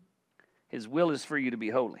 His will is for you to be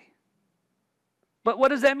holy. But what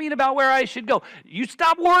does that mean about where I should go? You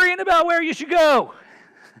stop worrying about where you should go.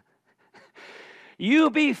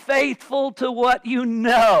 You be faithful to what you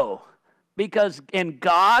know, and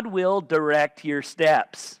God will direct your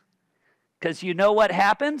steps. Because you know what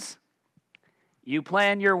happens? You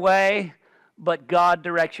plan your way, but God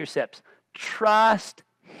directs your steps. Trust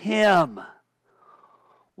him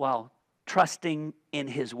while trusting in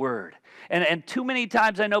his word. And too many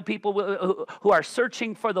times I know people who are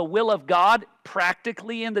searching for the will of God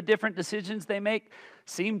practically in the different decisions they make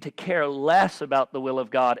seem to care less about the will of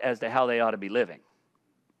God as to how they ought to be living.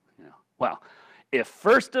 Well, if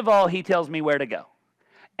first of all he tells me where to go,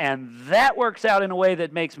 and that works out in a way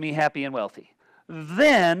that makes me happy and wealthy,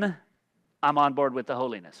 then I'm on board with the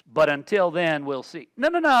holiness. But until then, we'll see.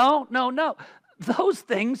 No. Those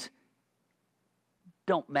things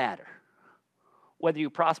don't matter. Whether you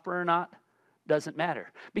prosper or not doesn't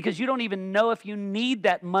matter, because you don't even know if you need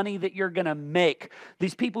that money that you're going to make.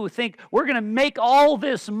 These people who think we're going to make all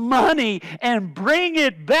this money and bring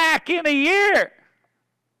it back in a year.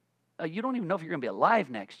 You don't even know if you're going to be alive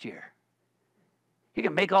next year. You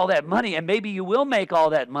can make all that money, and maybe you will make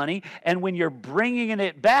all that money, and when you're bringing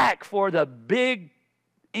it back for the big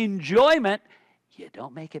enjoyment, you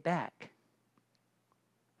don't make it back.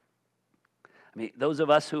 I mean, those of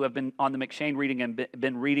us who have been on the M'Cheyne reading and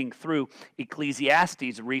been reading through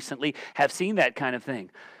Ecclesiastes recently have seen that kind of thing.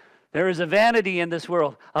 There is a vanity in this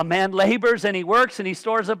world. A man labors and he works and he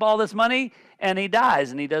stores up all this money and he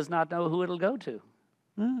dies and he does not know who it'll go to.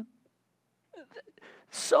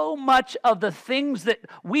 So much of the things that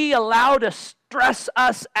we allow to stress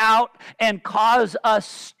us out and cause us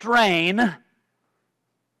strain,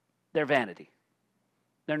 they're vanity.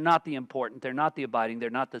 They're not the important, they're not the abiding, they're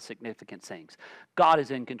not the significant things. God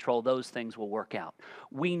is in control. Those things will work out.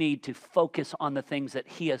 We need to focus on the things that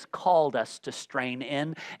he has called us to strain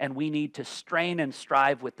in, and we need to strain and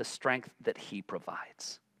strive with the strength that he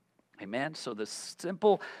provides. Amen? So the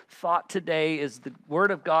simple thought today is the Word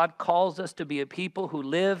of God calls us to be a people who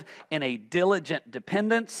live in a diligent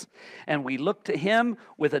dependence, and we look to him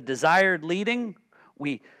with a desired leading.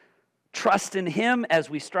 We trust in him as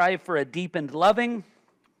we strive for a deepened loving.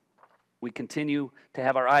 We continue to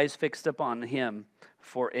have our eyes fixed upon him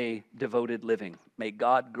for a devoted living. May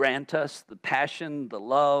God grant us the passion, the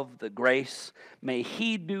love, the grace. May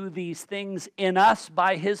he do these things in us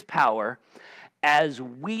by his power as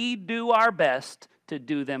we do our best to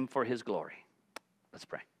do them for his glory. Let's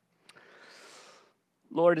pray.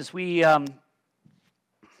 Lord, as we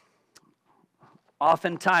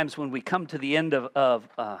oftentimes when we come to the end of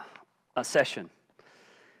a session,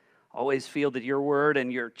 always feel that your word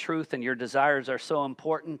and your truth and your desires are so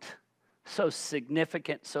important, so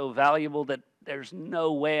significant, so valuable that there's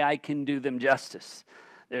no way I can do them justice.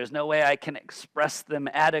 There's no way I can express them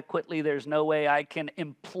adequately. There's no way I can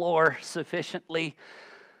implore sufficiently.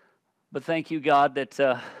 But thank you, God, that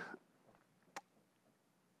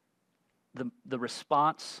the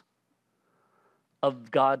response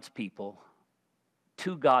of God's people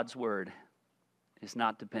to God's word is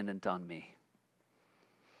not dependent on me,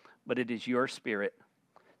 but it is your Spirit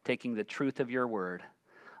taking the truth of your word,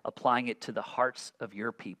 applying it to the hearts of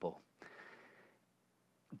your people,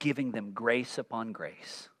 giving them grace upon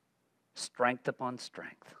grace, strength upon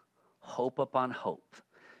strength, hope upon hope,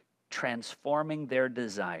 transforming their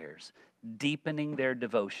desires, deepening their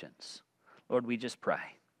devotions. Lord, we just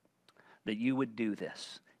pray that you would do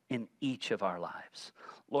this in each of our lives.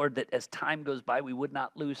 Lord, that as time goes by, we would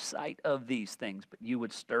not lose sight of these things, but you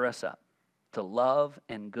would stir us up to love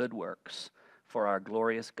and good works for our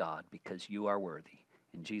glorious God, because you are worthy.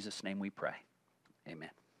 In Jesus' name we pray. Amen.